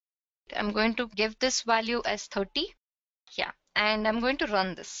num1. I'm going to give this value as 30. Yeah, and I'm going to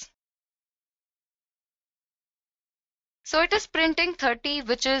run this. So it is printing 30,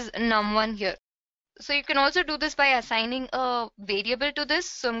 which is num1 here. So you can also do this by assigning a variable to this.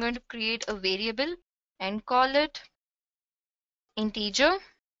 So I'm going to create a variable and call it integer,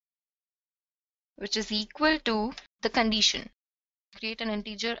 which is equal to the condition. create an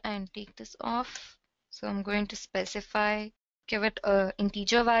integer and take this off. So I'm going to specify, give it a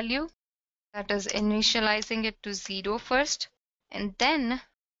integer value, that is initializing it to 0 first. And then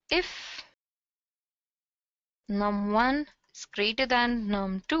if num1 is greater than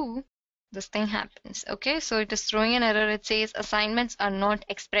num2, this thing happens. Okay, so it is throwing an error. It says assignments are not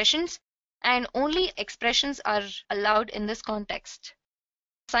expressions and only expressions are allowed in this context.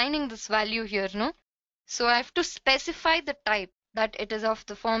 Assigning this value here, no? So I have to specify the type, that it is of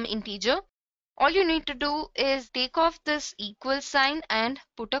the form integer. All you need to do is take off this equal sign and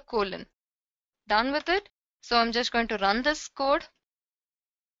put a colon. Done with it. So I'm just going to run this code.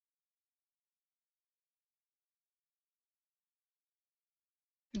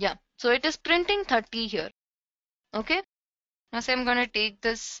 Yeah, so it is printing 30 here. Okay, now say I'm going to take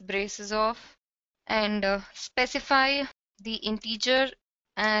this braces off and specify the integer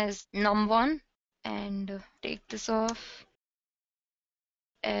as num1 and take this off,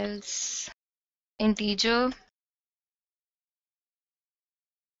 else integer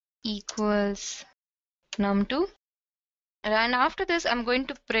equals num2, and after this I'm going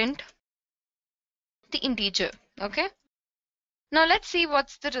to print the integer. Okay, now let's see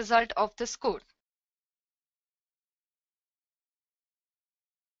what's the result of this code.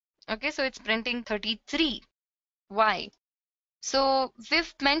 Okay, so it's printing 33. Why? So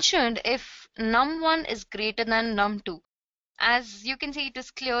we've mentioned if num1 is greater than num2. As you can see, it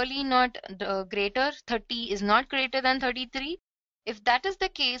is clearly not greater. 30 is not greater than 33. If that is the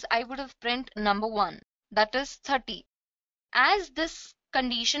case, I would have print number 1, that is 30. As this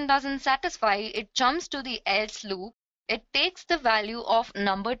condition doesn't satisfy, it jumps to the else loop. It takes the value of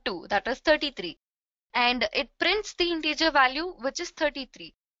number 2, that is 33, and it prints the integer value, which is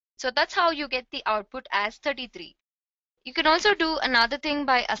 33. So that's how you get the output as 33. You can also do another thing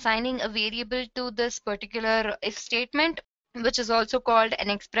by assigning a variable to this particular if statement, which is also called an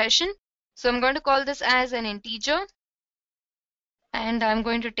expression. So I'm going to call this as an integer, and I'm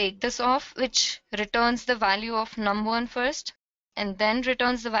going to take this off, which returns the value of num1 first and then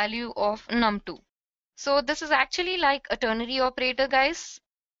returns the value of num2. So this is actually like a ternary operator, guys.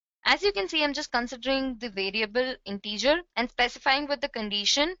 As you can see, I'm just considering the variable integer and specifying with the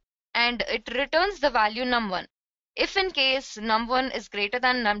condition, and it returns the value num1. If in case num1 is greater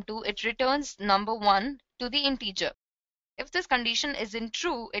than num2, it returns number 1 to the integer. If this condition isn't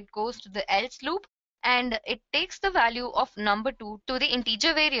true, it goes to the else loop and it takes the value of number 2 to the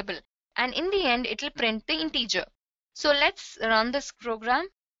integer variable, and in the end it will print the integer. So let's run this program.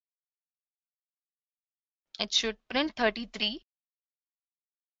 It should print 33.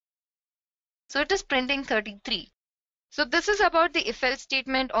 So it is printing 33. So this is about the if-else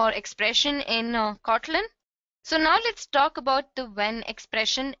statement or expression in Kotlin. So now let's talk about the when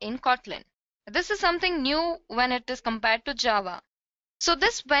expression in Kotlin. This is something new when it is compared to Java. So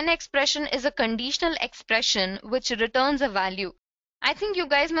this when expression is a conditional expression which returns a value. I think you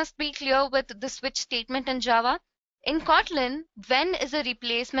guys must be clear with the switch statement in Java. In Kotlin, when is a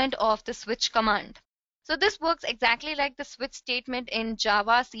replacement of the switch command. So this works exactly like the switch statement in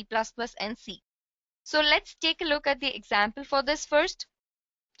Java, C++, and C. So let's take a look at the example for this first.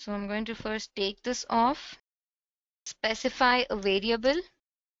 So I'm going to first take this off, specify a variable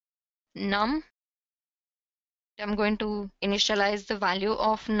num. I'm going to initialize the value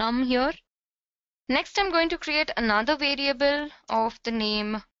of num here. Next, I'm going to create another variable of the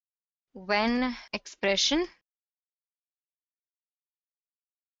name when expression.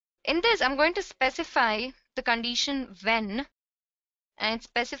 In this, I'm going to specify the condition when and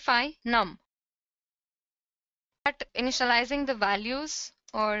specify num. At initializing the values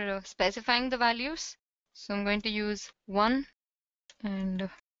or specifying the values, so I'm going to use 1 and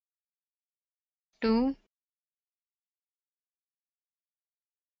 2,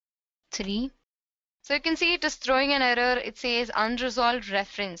 3. So you can see it is throwing an error. It says unresolved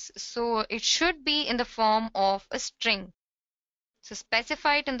reference. So it should be in the form of a string. So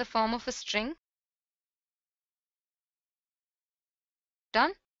specify it in the form of a string.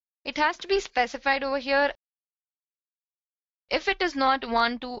 Done. It has to be specified over here. If it is not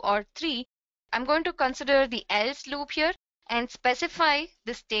 1, 2, or 3, I'm going to consider the else loop here and specify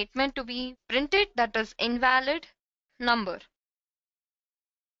the statement to be printed, that is invalid number.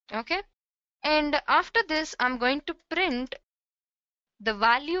 Okay. And after this, I'm going to print the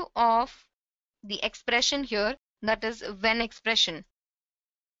value of the expression here, that is when expression.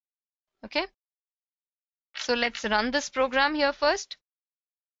 Okay. So let's run this program here first.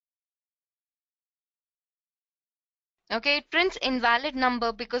 Okay, it prints invalid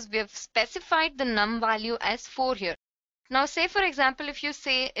number because we have specified the num value as 4 here. Now say for example, if you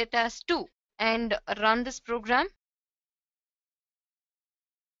say it as 2 and run this program.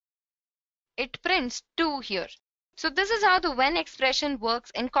 it prints 2 here. So this is how the when expression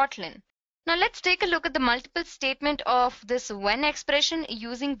works in Kotlin. Now let's take a look at the multiple statement of this when expression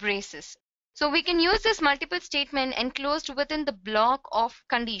using braces. So we can use this multiple statement enclosed within the block of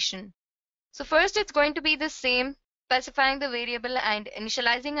condition. So first it's going to be the same, specifying the variable and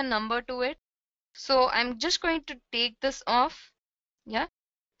initializing a number to it. So I'm just going to take this off. Yeah.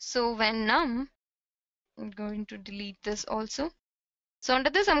 So when num, I'm going to delete this also. So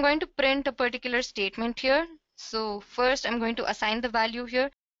under this, I'm going to print a particular statement here. So first I'm going to assign the value here.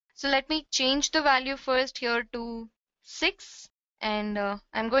 So let me change the value first here to 6, and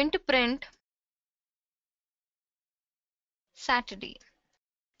I'm going to print Saturday.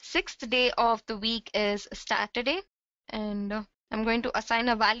 Sixth day of the week is Saturday, and I'm going to assign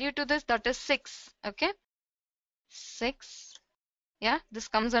a value to this, that is 6. Okay, 6. Yeah, this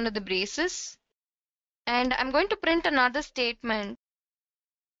comes under the braces, and I'm going to print another statement,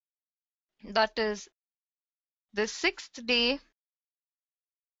 that is the 6th day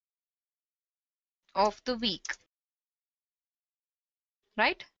of the week,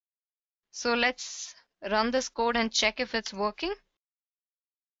 right? So let's run this code and check if it's working.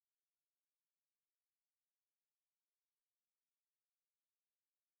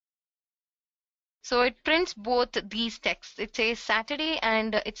 So it prints both these texts. It says Saturday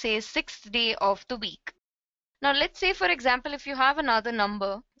and it says 6th day of the week. Now let's say, for example, if you have another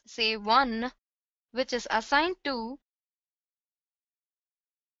number, say 1, which is assigned to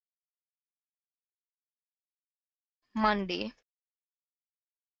Monday.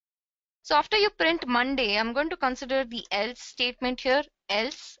 So after you print Monday, I'm going to consider the else statement here.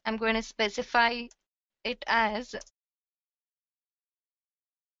 Else, I'm going to specify it as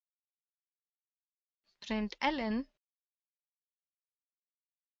println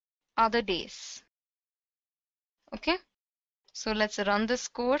other days. Okay, so let's run this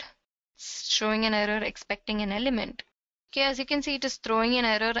code. It's showing an error expecting an element. Okay, as you can see, it is throwing an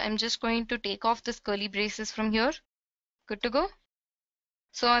error. I'm just going to take off this curly braces from here. Good to go.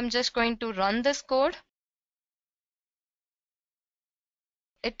 So I'm just going to run this code.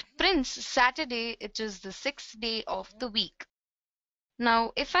 It prints Saturday, which is the 6th day of the week.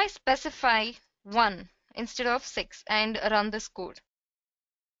 Now, if I specify 1 instead of 6 and run this code,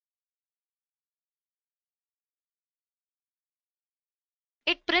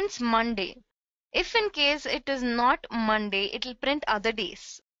 it prints Monday. If in case it is not Monday, it will print other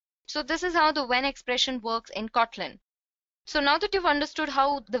days. So this is how the when expression works in Kotlin. So now that you've understood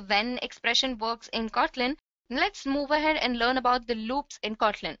how the when expression works in Kotlin, let's move ahead and learn about the loops in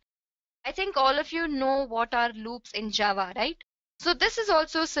Kotlin. I think all of you know what are loops in Java, right? So this is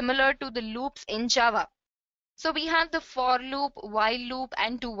also similar to the loops in Java. So we have the for loop, while loop,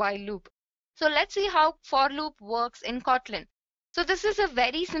 and do while loop. So let's see how for loop works in Kotlin. So this is a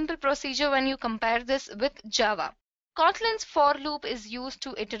very simple procedure when you compare this with Java. Kotlin's for loop is used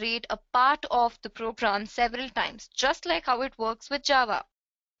to iterate a part of the program several times, just like how it works with Java.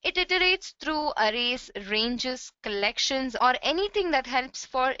 It iterates through arrays, ranges, collections, or anything that helps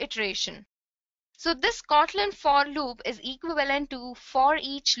for iteration. So this Kotlin for loop is equivalent to for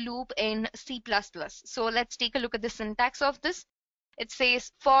each loop in C++. So let's take a look at the syntax of this. It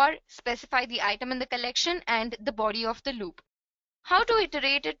says for specify the item in the collection and the body of the loop. How to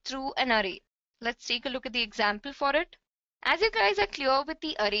iterate it through an array? Let's take a look at the example for it. As you guys are clear with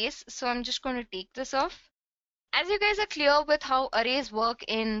the arrays, so I'm just going to take this off. As you guys are clear with how arrays work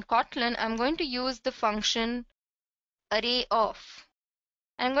in Kotlin, I'm going to use the function array of.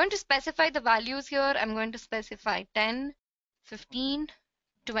 I'm going to specify the values here. I'm going to specify 10, 15,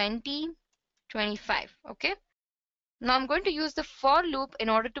 20, 25. Okay. Now I'm going to use the for loop in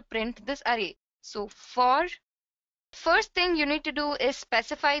order to print this array. So for, first thing you need to do is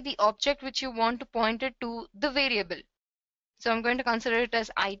specify the object which you want to point it to the variable. So I'm going to consider it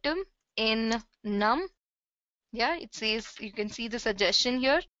as item in num. Yeah, it says, you can see the suggestion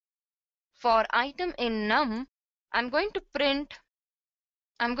here. For item in num, I'm going to print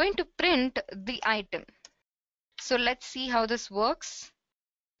the item. So let's see how this works.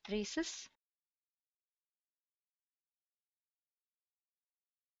 Braces.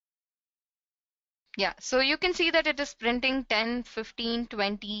 Yeah, so you can see that it is printing 10, 15,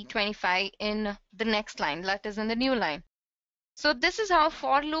 20, 25 in the next line, that is in the new line. So this is how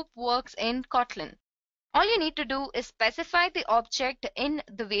for loop works in Kotlin. All you need to do is specify the object in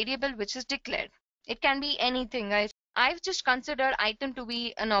the variable which is declared. It can be anything, guys. I've just considered item to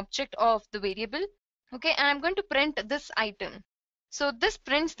be an object of the variable. Okay, and I'm going to print this item. So this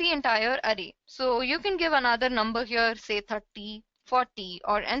prints the entire array. So you can give another number here, say 30, 40,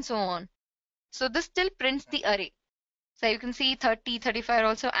 or and so on. So this still prints the array. So you can see 30, 35 are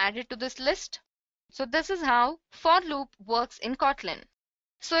also added to this list. So this is how for loop works in Kotlin.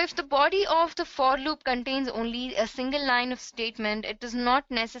 So if the body of the for loop contains only a single line of statement, it is not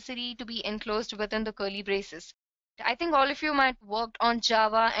necessary to be enclosed within the curly braces. I think all of you might have worked on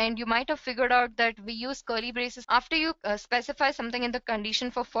Java and you might have figured out that we use curly braces after you specify something in the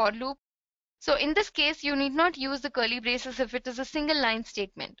condition for loop. So in this case, you need not use the curly braces if it is a single line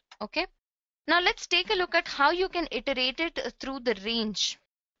statement. Okay. Now let's take a look at how you can iterate it through the range.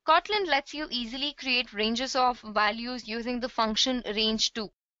 Kotlin lets you easily create ranges of values using the function range2.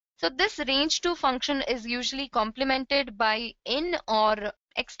 So this range2 function is usually complemented by in or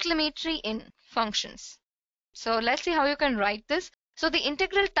exclamatory in functions. So let's see how you can write this. So the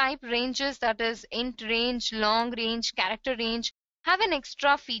integral type ranges, that is int range, long range, character range, have an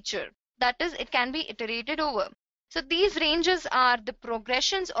extra feature. That is, it can be iterated over. So these ranges are the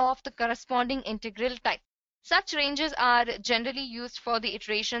progressions of the corresponding integral type. Such ranges are generally used for the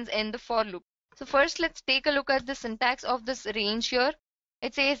iterations in the for loop. So first let's take a look at the syntax of this range here.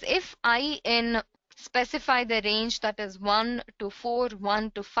 It says if I in specify the range, that is 1 to 4,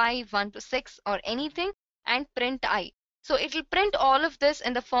 1 to 5, 1 to 6 or anything, and print I. So it will print all of this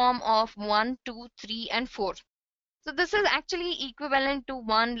in the form of 1, 2, 3 and 4. So this is actually equivalent to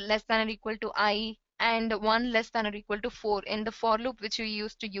 1 less than or equal to I and 1 less than or equal to 4 in the for loop which we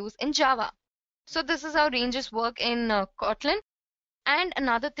used to use in Java. So this is how ranges work in Kotlin. And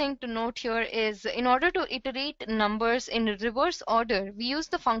another thing to note here is in order to iterate numbers in reverse order, we use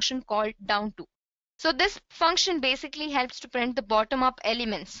the function called down to. So this function basically helps to print the bottom up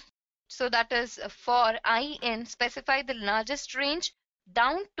elements. So that is for I in specify the largest range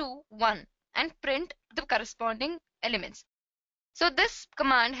down to 1 and print the corresponding elements. So this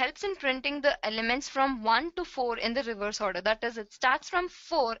command helps in printing the elements from 1 to 4 in the reverse order. That is, it starts from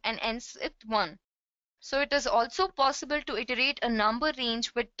 4 and ends with 1. So it is also possible to iterate a number range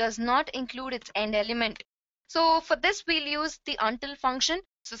which does not include its end element. So for this we'll use the until function.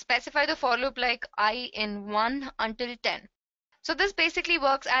 So specify the for loop like I in 1 until 10. So this basically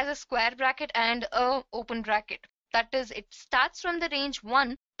works as a square bracket and a open bracket. That is, it starts from the range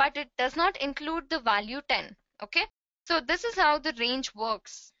 1 but it does not include the value 10. Okay. So this is how the range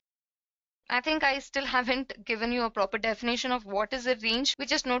works. I think I still haven't given you a proper definition of what is a range. We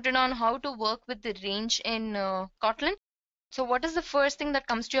just noted on how to work with the range in Kotlin. So what is the first thing that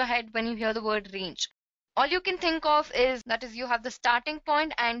comes to your head when you hear the word range? All you can think of is that is you have the starting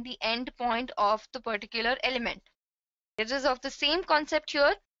point and the end point of the particular element. It is of the same concept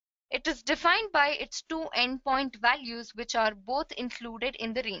here. It is defined by its two endpoint values which are both included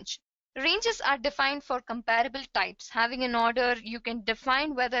in the range. Ranges are defined for comparable types. Having an order, you can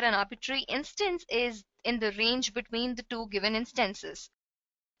define whether an arbitrary instance is in the range between the two given instances.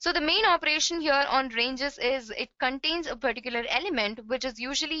 So the main operation here on ranges is it contains a particular element which is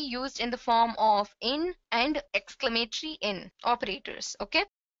usually used in the form of in and exclamatory in operators. Okay.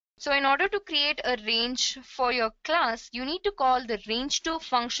 So in order to create a range for your class, you need to call the range2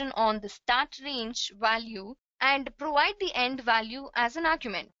 function on the start range value and provide the end value as an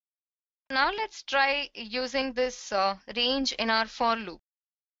argument. Now let's try using this range in our for loop.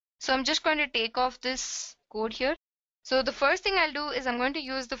 So I'm just going to take off this code here. So the first thing I'll do is I'm going to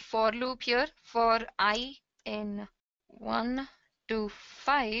use the for loop here for I in 1 to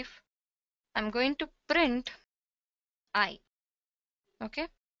 5. I'm going to print I. Okay.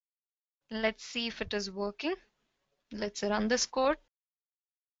 Let's see if it is working. Let's run this code.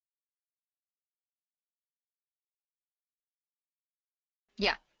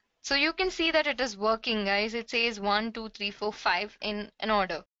 Yeah. So you can see that it is working, guys. It says 1, 2, 3, 4, 5 in an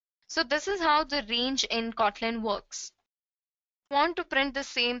order. So this is how the range in Kotlin works. If I want to print the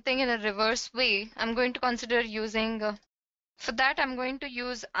same thing in a reverse way, I'm going to consider using, for that I'm going to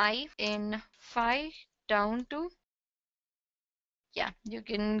use I in 5 down to, yeah, you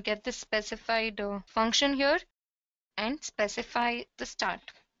can get the specified function here and specify the start.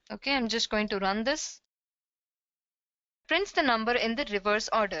 Okay, I'm just going to run this. Prints the number in the reverse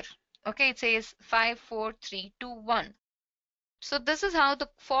order. Okay, it says 5, 4, 3, 2, 1. So this is how the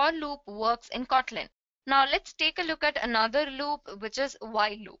for loop works in Kotlin. Now let's take a look at another loop, which is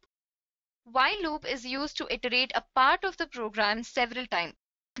while loop. While loop is used to iterate a part of the program several times.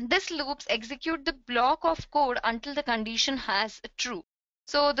 This loops execute the block of code until the condition has true.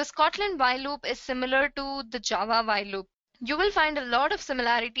 So the Kotlin while loop is similar to the Java while loop. You will find a lot of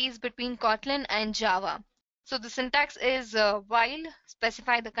similarities between Kotlin and Java. So the syntax is while,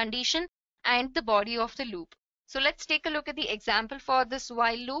 specify the condition, and the body of the loop. So let's take a look at the example for this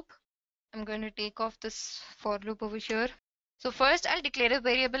while loop. I'm going to take off this for loop over here. So first I'll declare a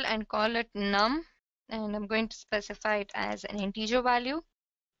variable and call it num. and I'm going to specify it as an integer value,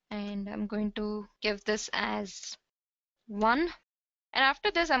 and I'm going to give this as 1. And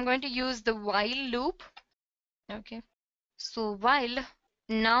after this, I'm going to use the while loop. Okay. So while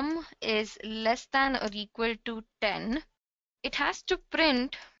num is less than or equal to 10, it has to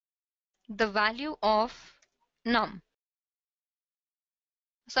print the value of num.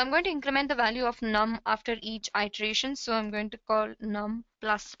 So I'm going to increment the value of num after each iteration. So I'm going to call num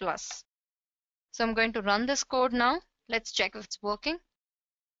plus plus. So I'm going to run this code now. Let's check if it's working.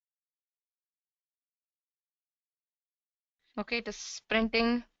 Okay, it is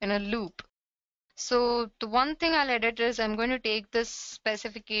printing in a loop. So the one thing I'll edit is I'm going to take this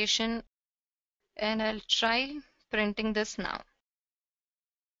specification and I'll try printing this now.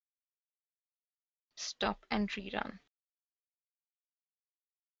 Stop and rerun.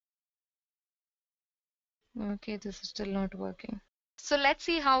 Okay, this is still not working. So let's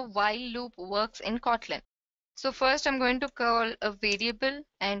see how while loop works in Kotlin. So first I'm going to call a variable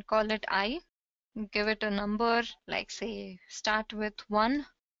and call it I. Give it a number, like say start with 1.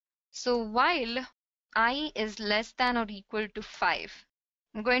 So while I is less than or equal to 5,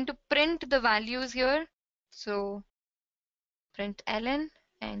 I'm going to print the values here. So print ln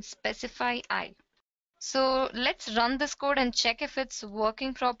and specify I. So let's run this code and check if it's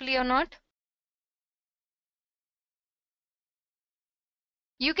working properly or not.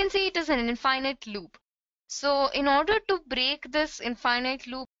 You can see it is an infinite loop. So in order to break this infinite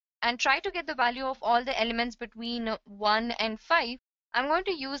loop and try to get the value of all the elements between 1 and 5, I'm going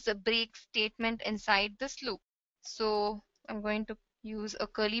to use a break statement inside this loop. So I'm going to use a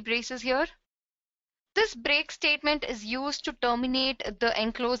curly braces here. This break statement is used to terminate the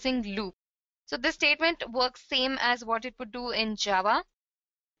enclosing loop. So this statement works same as what it would do in Java.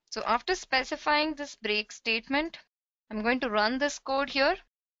 So after specifying this break statement, I'm going to run this code here.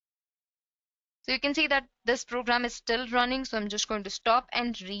 So you can see that this program is still running. So I'm just going to stop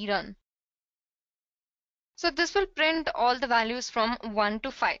and rerun. So this will print all the values from 1 to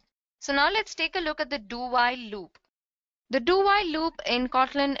 5. So now let's take a look at the do while loop. The do while loop in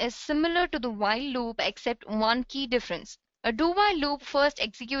Kotlin is similar to the while loop except one key difference. A do while loop first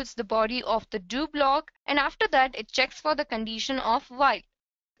executes the body of the do block, and after that it checks for the condition of while.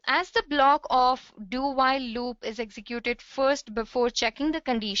 As the block of do while loop is executed first before checking the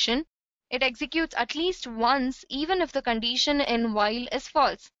condition, it executes at least once even if the condition in while is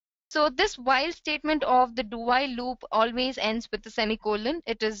false. So this while statement of the do while loop always ends with a semicolon.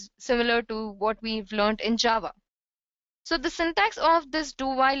 It is similar to what we've learned in Java. So the syntax of this do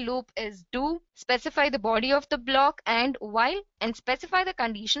while loop is do, specify the body of the block, and while, and specify the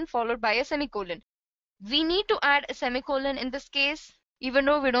condition followed by a semicolon. We need to add a semicolon in this case, even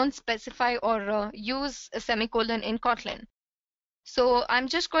though we don't specify or use a semicolon in Kotlin. So I'm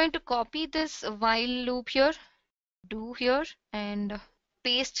just going to copy this while loop here, do here, and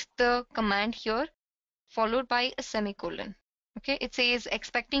paste the command here, followed by a semicolon. Okay, it says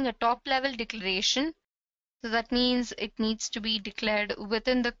expecting a top level declaration. So that means it needs to be declared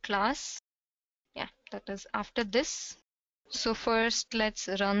within the class. Yeah, that is after this. So first let's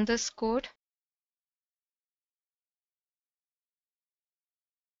run this code.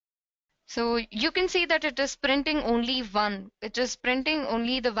 So you can see that it is printing only 1. It is printing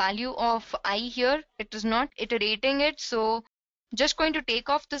only the value of I here. It is not iterating it. So just going to take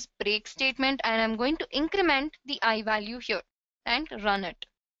off this break statement and I'm going to increment the I value here and run it.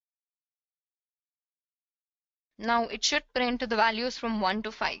 Now it should print the values from 1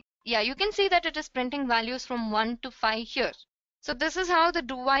 to 5. Yeah, you can see that it is printing values from 1 to 5 here. So this is how the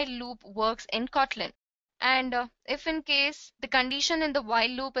do while loop works in Kotlin. And if in case the condition in the while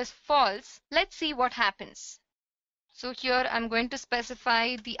loop is false, let's see what happens. So here I'm going to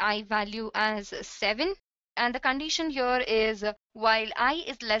specify the I value as 7. And the condition here is while I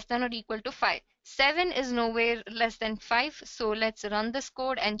is less than or equal to 5. 7 is nowhere less than 5. So let's run this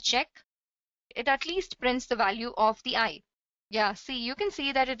code and check. It at least prints the value of the I. Yeah, see, you can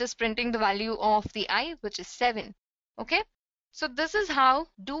see that it is printing the value of the I, which is 7. Okay, so this is how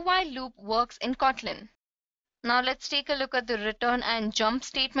do while loop works in Kotlin. Now let's take a look at the return and jump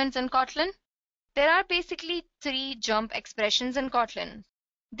statements in Kotlin. There are basically 3 jump expressions in Kotlin.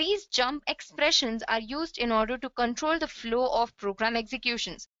 These jump expressions are used in order to control the flow of program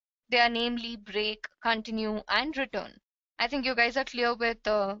executions. They are namely break, continue, and return. I think you guys are clear with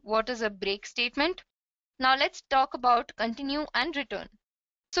what is a break statement. Now let's talk about continue and return.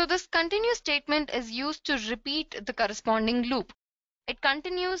 So this continue statement is used to repeat the corresponding loop. It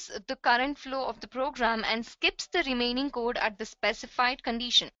continues the current flow of the program and skips the remaining code at the specified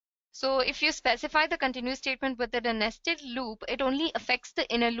condition. So if you specify the continue statement within a nested loop, it only affects the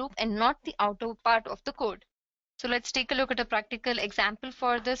inner loop and not the outer part of the code. So let's take a look at a practical example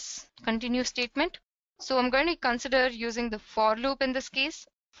for this continue statement. So I'm going to consider using the for loop in this case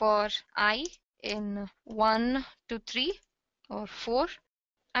for I in 1 to 3 or 4.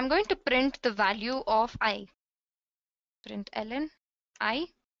 I'm going to print the value of I. Print ln I,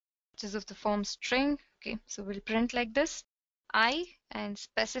 which is of the form string. Okay, so we'll print like this I and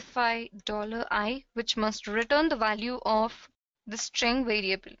specify $I, which must return the value of the string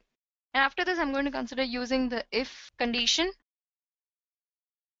variable. And after this, I'm going to consider using the if condition.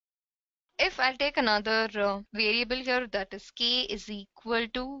 If I'll take another variable here, that is k is equal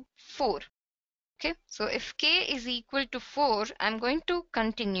to 4. Okay, so if k is equal to 4, I'm going to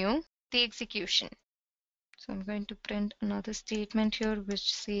continue the execution. So I'm going to print another statement here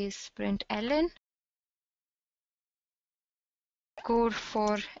which says print ln code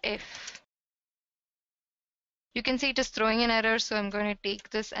for if. You can see it is throwing an error, so I'm going to take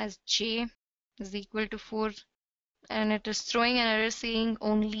this as j is equal to 4, and it is throwing an error saying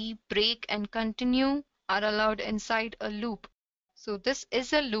only break and continue are allowed inside a loop. So this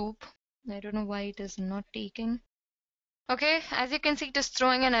is a loop. I don't know why it is not taking. Okay, as you can see, it is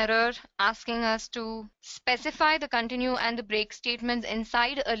throwing an error asking us to specify the continue and the break statements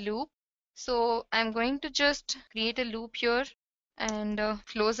inside a loop. So I'm going to just create a loop here and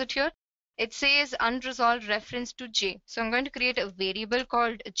close it here. It says unresolved reference to j. So I'm going to create a variable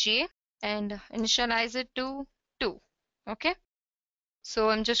called j and initialize it to 2. Okay, so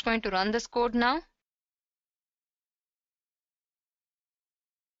I'm just going to run this code now.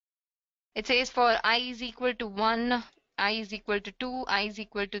 It says for I is equal to 1, I is equal to 2, I is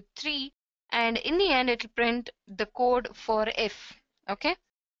equal to 3, and in the end it will print the code for if. Okay,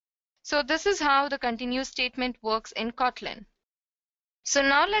 so this is how the continue statement works in Kotlin. So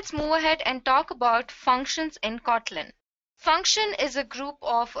now let's move ahead and talk about functions in Kotlin. Function is a group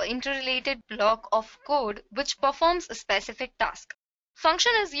of interrelated block of code which performs a specific task.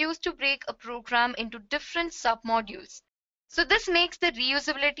 Function is used to break a program into different submodules. So this makes the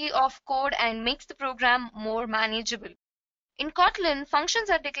reusability of code and makes the program more manageable. In Kotlin,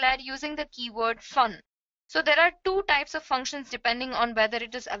 functions are declared using the keyword fun. So there are two types of functions depending on whether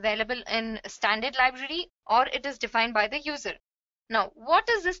it is available in a standard library or it is defined by the user. Now, what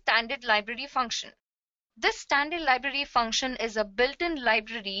is the standard library function? This standard library function is a built-in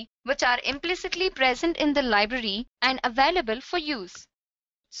library which are implicitly present in the library and available for use.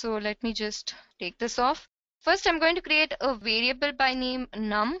 So let me just take this off. First, I'm going to create a variable by name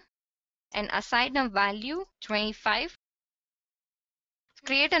num and assign a value 25.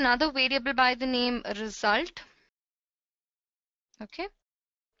 Create another variable by the name result. Okay,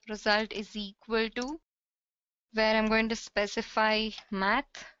 result is equal to where I'm going to specify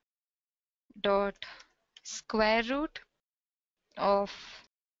math dot square root of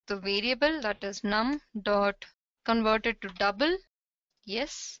the variable, that is num dot converted to double.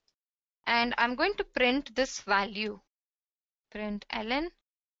 Yes, and I'm going to print this value, print ln.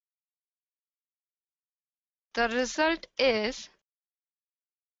 The result is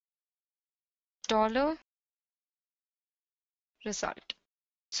dollar result.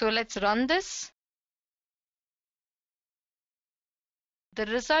 So let's run this. The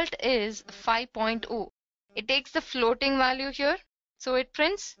result is 5.0. It takes the floating value here, so it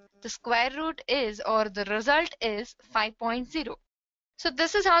prints the square root is, or the result is 5.0. So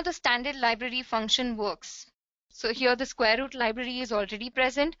this is how the standard library function works. So here the square root library is already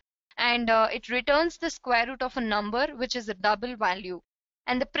present, and it returns the square root of a number, which is a double value.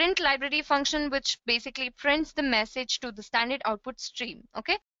 And the print library function, which basically prints the message to the standard output stream.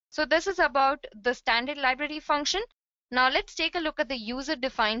 Okay, so this is about the standard library function. Now let's take a look at the user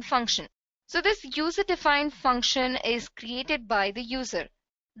defined function. So this user defined function is created by the user.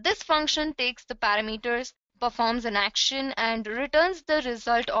 This function takes the parameters, performs an action, and returns the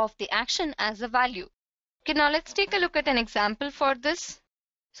result of the action as a value. Okay, now let's take a look at an example for this.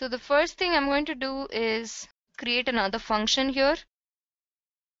 So the first thing I'm going to do is create another function here,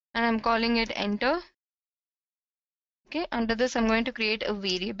 and I'm calling it enter. Okay, under this I'm going to create a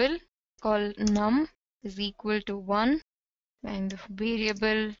variable called num is equal to 1, and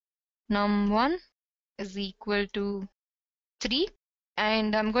variable num1 is equal to 3,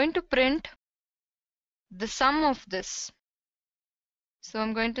 and I'm going to print the sum of this. So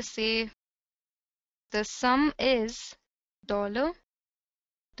I'm going to say the sum is dollar,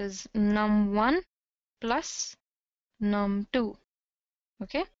 it is num1 plus num2.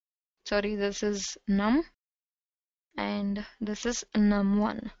 Okay, sorry, this is num and this is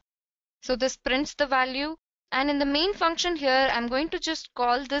num1. So this prints the value And in the main function here, I'm going to just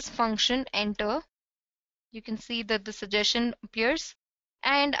call this function enter. You can see that the suggestion appears.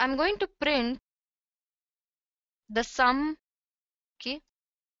 And I'm going to print the sum. Okay.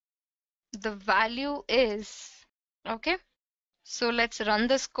 The value is, okay. So let's run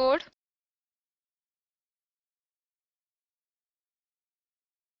this code.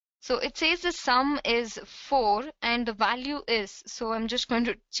 So it says the sum is 4 and the value is. So I'm just going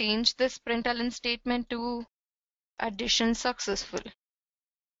to change this println statement to addition successful.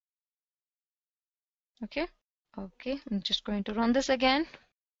 Okay. Okay. I'm just going to run this again.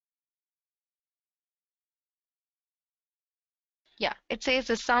 Yeah, it says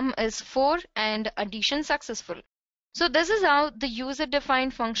the sum is 4 and addition successful. So this is how the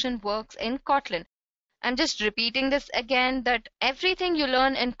user-defined function works in Kotlin. I'm just repeating this again that everything you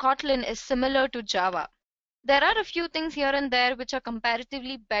learn in Kotlin is similar to Java. There are a few things here and there which are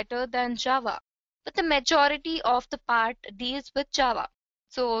comparatively better than Java, but the majority of the part deals with Java.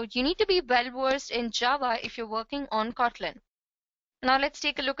 So you need to be well versed in Java if you're working on Kotlin. Now let's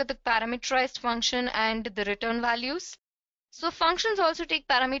take a look at the parameterized function and the return values. So functions also take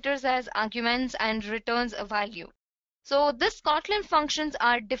parameters as arguments and returns a value. So this Kotlin functions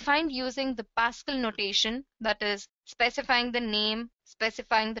are defined using the Pascal notation, that is specifying the name,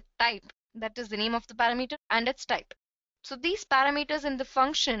 specifying the type, that is the name of the parameter and its type. So these parameters in the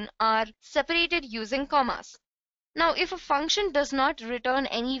function are separated using commas. Now if a function does not return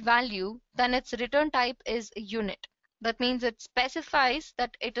any value, then its return type is a unit. That means it specifies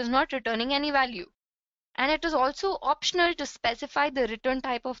that it is not returning any value. And it is also optional to specify the return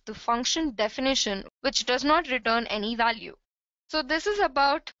type of the function definition, which does not return any value. So this is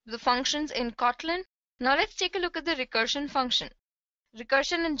about the functions in Kotlin. Now let's take a look at the recursion function.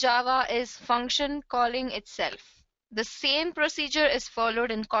 Recursion in Java is function calling itself. The same procedure is followed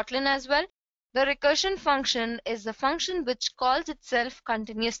in Kotlin as well. The recursion function is the function which calls itself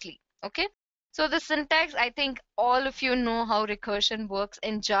continuously. Okay. So the syntax, I think all of you know how recursion works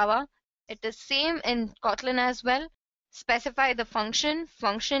in Java. It is same in Kotlin as well. Specify the function,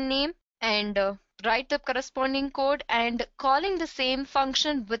 function name, and write the corresponding code and calling the same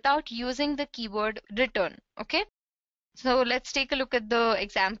function without using the keyword return. Okay. So let's take a look at the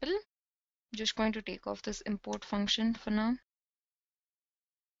example. I'm just going to take off this import function for now.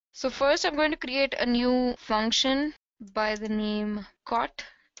 So first I'm going to create a new function by the name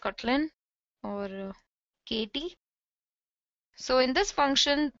Kotlin or KT. So in this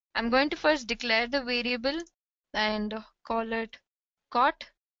function, I'm going to first declare the variable and call it kot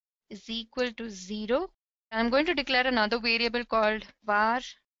is equal to 0. I'm going to declare another variable called var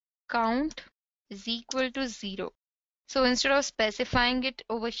count is equal to 0. So instead of specifying it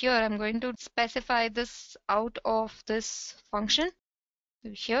over here, I'm going to specify this out of this function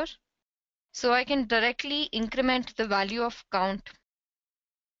here. So I can directly increment the value of count.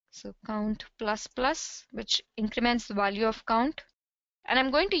 So count plus plus, which increments the value of count. And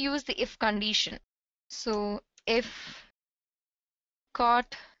I'm going to use the if condition. So if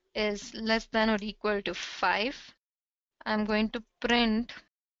kot is less than or equal to 5, I'm going to print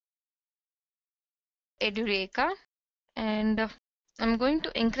Edureka and I'm going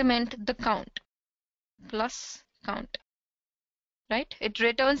to increment the count plus count, right? It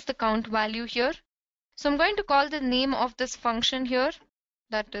returns the count value here. So I'm going to call the name of this function here,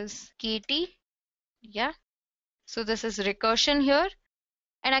 that is KT. Yeah. So this is recursion here.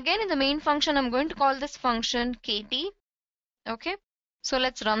 And again in the main function, I'm going to call this function KT. Okay. So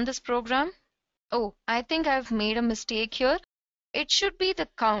let's run this program. Oh, I think I've made a mistake here. It should be the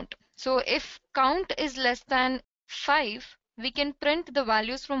count. So if count is less than 5, we can print the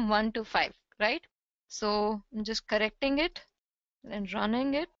values from 1 to 5, right? So I'm just correcting it and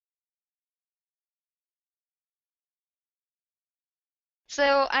running it.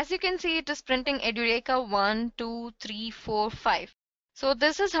 So as you can see, it is printing Edureka 1, 2, 3, 4, 5. So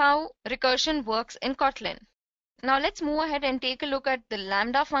this is how recursion works in Kotlin. Now let's move ahead and take a look at the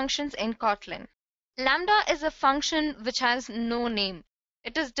Lambda functions in Kotlin. Lambda is a function which has no name.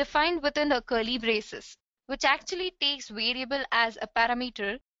 It is defined within the curly braces, which actually takes variable as a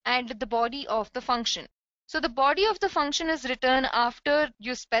parameter and the body of the function. So the body of the function is written after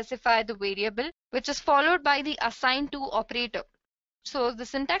you specify the variable, which is followed by the assign to operator. So the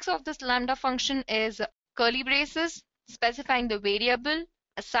syntax of this Lambda function is curly braces, specifying the variable,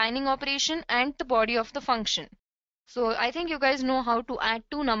 assigning operation, and the body of the function. So I think you guys know how to add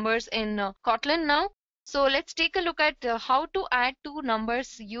two numbers in Kotlin now. So let's take a look at how to add two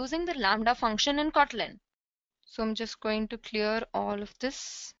numbers using the Lambda function in Kotlin. So I'm just going to clear all of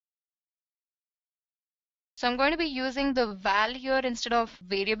this. So I'm going to be using the val here instead of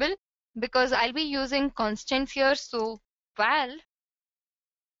variable. because I'll be using constants here. So val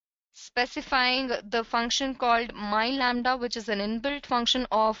specifying the function called myLambda, which is an inbuilt function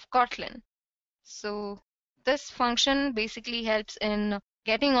of Kotlin. So this function basically helps in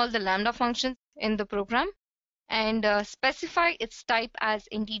getting all the Lambda functions in the program and specify its type as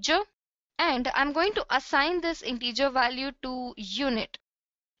integer. And I'm going to assign this integer value to unit.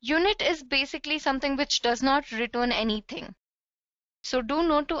 Unit is basically something which does not return anything. So do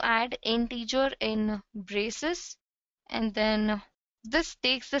note to add integer in braces, and then this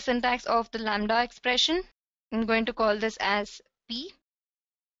takes the syntax of the Lambda expression. I'm going to call this as p,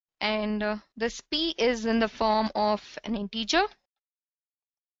 and this p is in the form of an integer,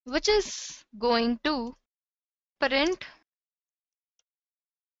 which is going to print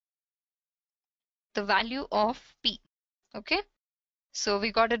the value of p. Okay, so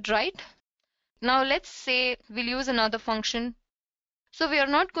we got it right. Now let's say we'll use another function. So we are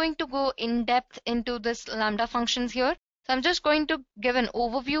not going to go in depth into this Lambda functions here. So I'm just going to give an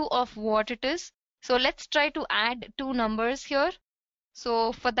overview of what it is. So let's try to add two numbers here.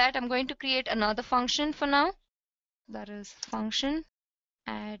 So for that, I'm going to create another function for now. That is function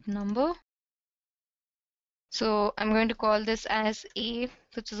add number. So I'm going to call this as a,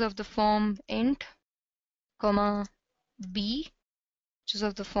 which is of the form int, comma b, which is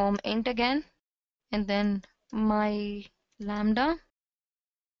of the form int again, and then my lambda,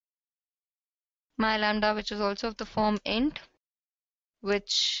 which is also of the form int,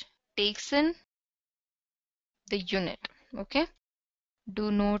 which takes in the unit. Okay,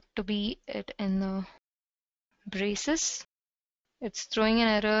 do note to be it in the braces. It's throwing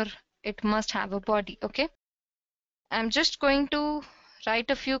an error. It must have a body. Okay, I'm just going to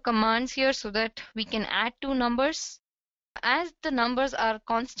write a few commands here so that we can add two numbers. As the numbers are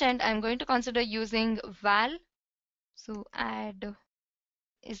constant, I'm going to consider using val. So add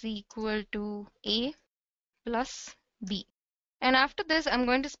is equal to a plus b. And after this, I'm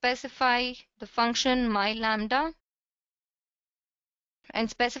going to specify the function myLambda and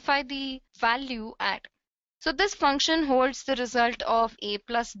specify the value add. So this function holds the result of a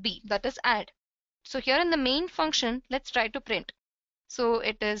plus b, that is add. So here in the main function, let's try to print. So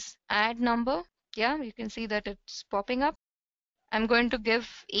it is add number. Yeah, you can see that it's popping up. I'm going to give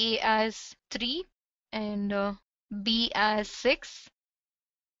a as 3 and b as 6.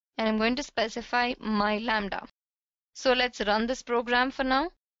 And I'm going to specify myLambda. So let's run this program for now.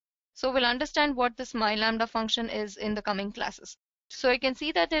 So we'll understand what this myLambda function is in the coming classes. So you can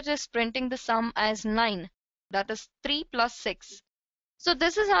see that it is printing the sum as 9. That is 3 plus 6. So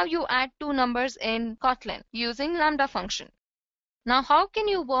this is how you add two numbers in Kotlin using Lambda function. Now how can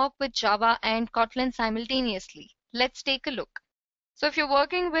you work with Java and Kotlin simultaneously? Let's take a look. So if you're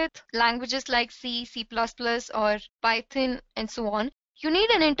working with languages like C, C++, or Python and so on, you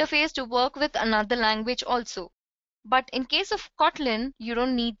need an interface to work with another language also. But in case of Kotlin, you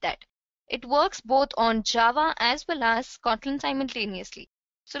don't need that. It works both on Java as well as Kotlin simultaneously.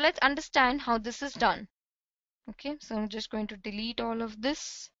 So let's understand how this is done. Okay, so I'm just going to delete all of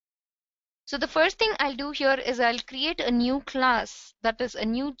this. So the first thing I'll do here is I'll create a new class, that is a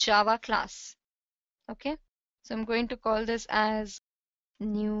new Java class. Okay, so I'm going to call this as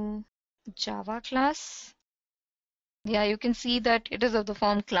new Java class. Yeah, you can see that it is of the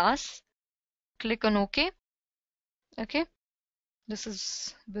form class. Click on OK. Okay, this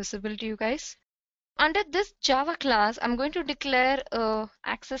is visible to you guys. Under this Java class, I'm going to declare a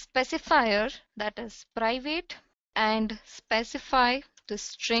access specifier that is private and specify the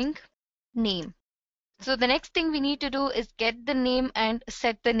string name. So the next thing we need to do is get the name and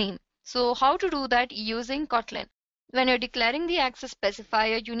set the name. So how to do that using Kotlin? When you're declaring the access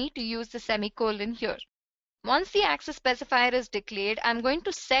specifier, you need to use the semicolon here. Once the access specifier is declared, I'm going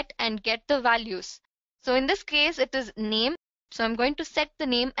to set and get the values. So in this case, it is name. So I'm going to set the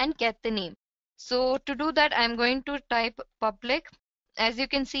name and get the name. So to do that, I'm going to type public. As you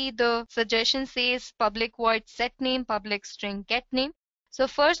can see, the suggestion says public void set name, public string get name. So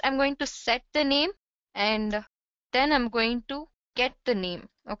first I'm going to set the name and then I'm going to get the name.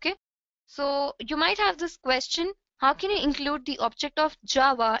 Okay. So you might have this question, how can you include the object of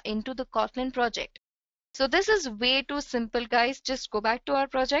Java into the Kotlin project? So this is way too simple, guys. Just go back to our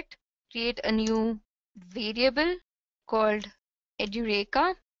project, create a new variable called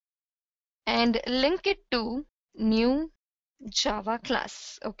Edureka and link it to new Java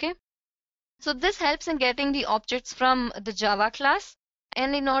class. Okay. So this helps in getting the objects from the Java class.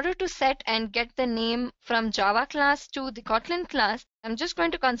 And in order to set and get the name from Java class to the Kotlin class, I'm just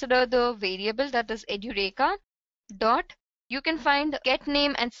going to consider the variable that is Edureka dot. You can find get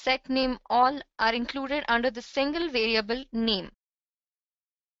name and set name all are included under the single variable name.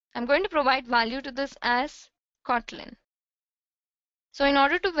 I'm going to provide value to this as Kotlin. So in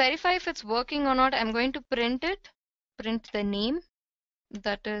order to verify if it's working or not, I'm going to print the name,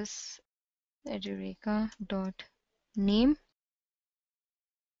 that is edureka.name.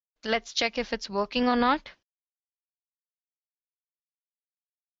 Let's check if it's working or not.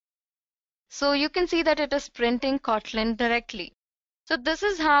 So you can see that it is printing Kotlin directly. So this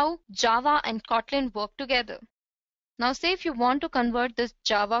is how Java and Kotlin work together. Now say if you want to convert this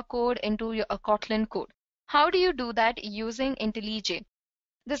Java code into a Kotlin code. How do you do that using IntelliJ?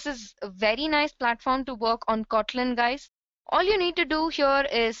 This is a very nice platform to work on Kotlin, guys. All you need to do here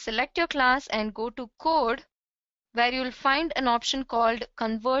is select your class and go to code, where you'll find an option called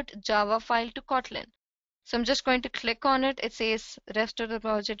convert Java file to Kotlin. So I'm just going to click on it. It says rest of the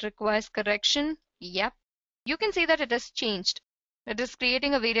project requires correction. Yep. You can see that it has changed. It is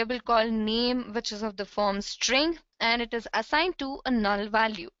creating a variable called name, which is of the form string, and it is assigned to a null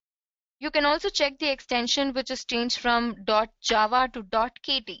value. You can also check the extension, which is changed from .java to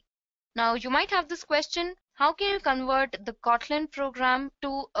 .kt. Now you might have this question, how can you convert the Kotlin program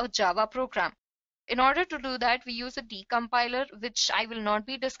to a Java program? In order to do that, we use a decompiler, which I will not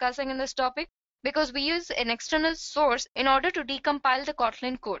be discussing in this topic, because we use an external source in order to decompile the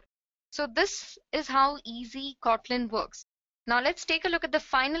Kotlin code. So this is how easy Kotlin works. Now let's take a look at the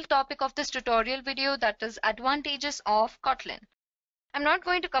final topic of this tutorial video, that is advantages of Kotlin. I'm not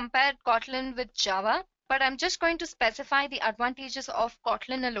going to compare Kotlin with Java, but I'm just going to specify the advantages of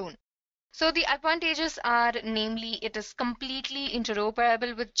Kotlin alone. So the advantages are, namely, it is completely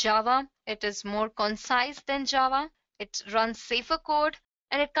interoperable with Java, it is more concise than Java, it runs safer code,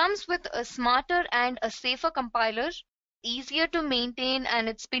 and it comes with a smarter and a safer compiler, easier to maintain, and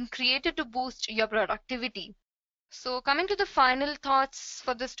it's been created to boost your productivity. So coming to the final thoughts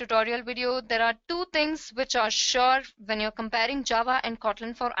for this tutorial video, there are two things which are sure when you're comparing Java and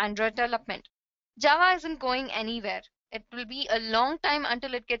Kotlin for Android development. Java isn't going anywhere. It will be a long time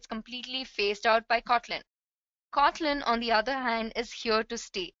until it gets completely phased out by Kotlin. Kotlin, on the other hand, is here to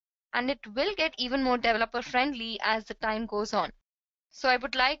stay, and it will get even more developer friendly as the time goes on. So I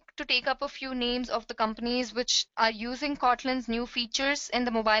would like to take up a few names of the companies which are using Kotlin's new features in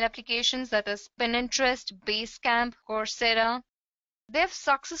the mobile applications, that is Pinterest, Basecamp, Coursera. They have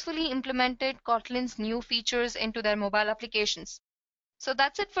successfully implemented Kotlin's new features into their mobile applications. So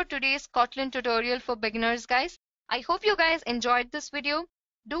that's it for today's Kotlin tutorial for beginners, guys. I hope you guys enjoyed this video.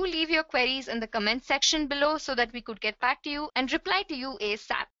 Do leave your queries in the comment section below so that we could get back to you and reply to you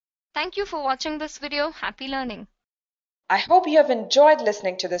ASAP. Thank you for watching this video. Happy learning. I hope you have enjoyed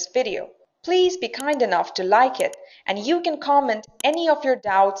listening to this video. Please be kind enough to like it, and you can comment any of your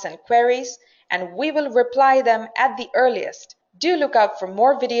doubts and queries, and we will reply them at the earliest. Do look out for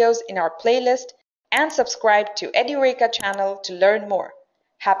more videos in our playlist and subscribe to Edureka channel to learn more.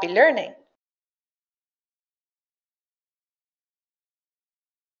 Happy learning!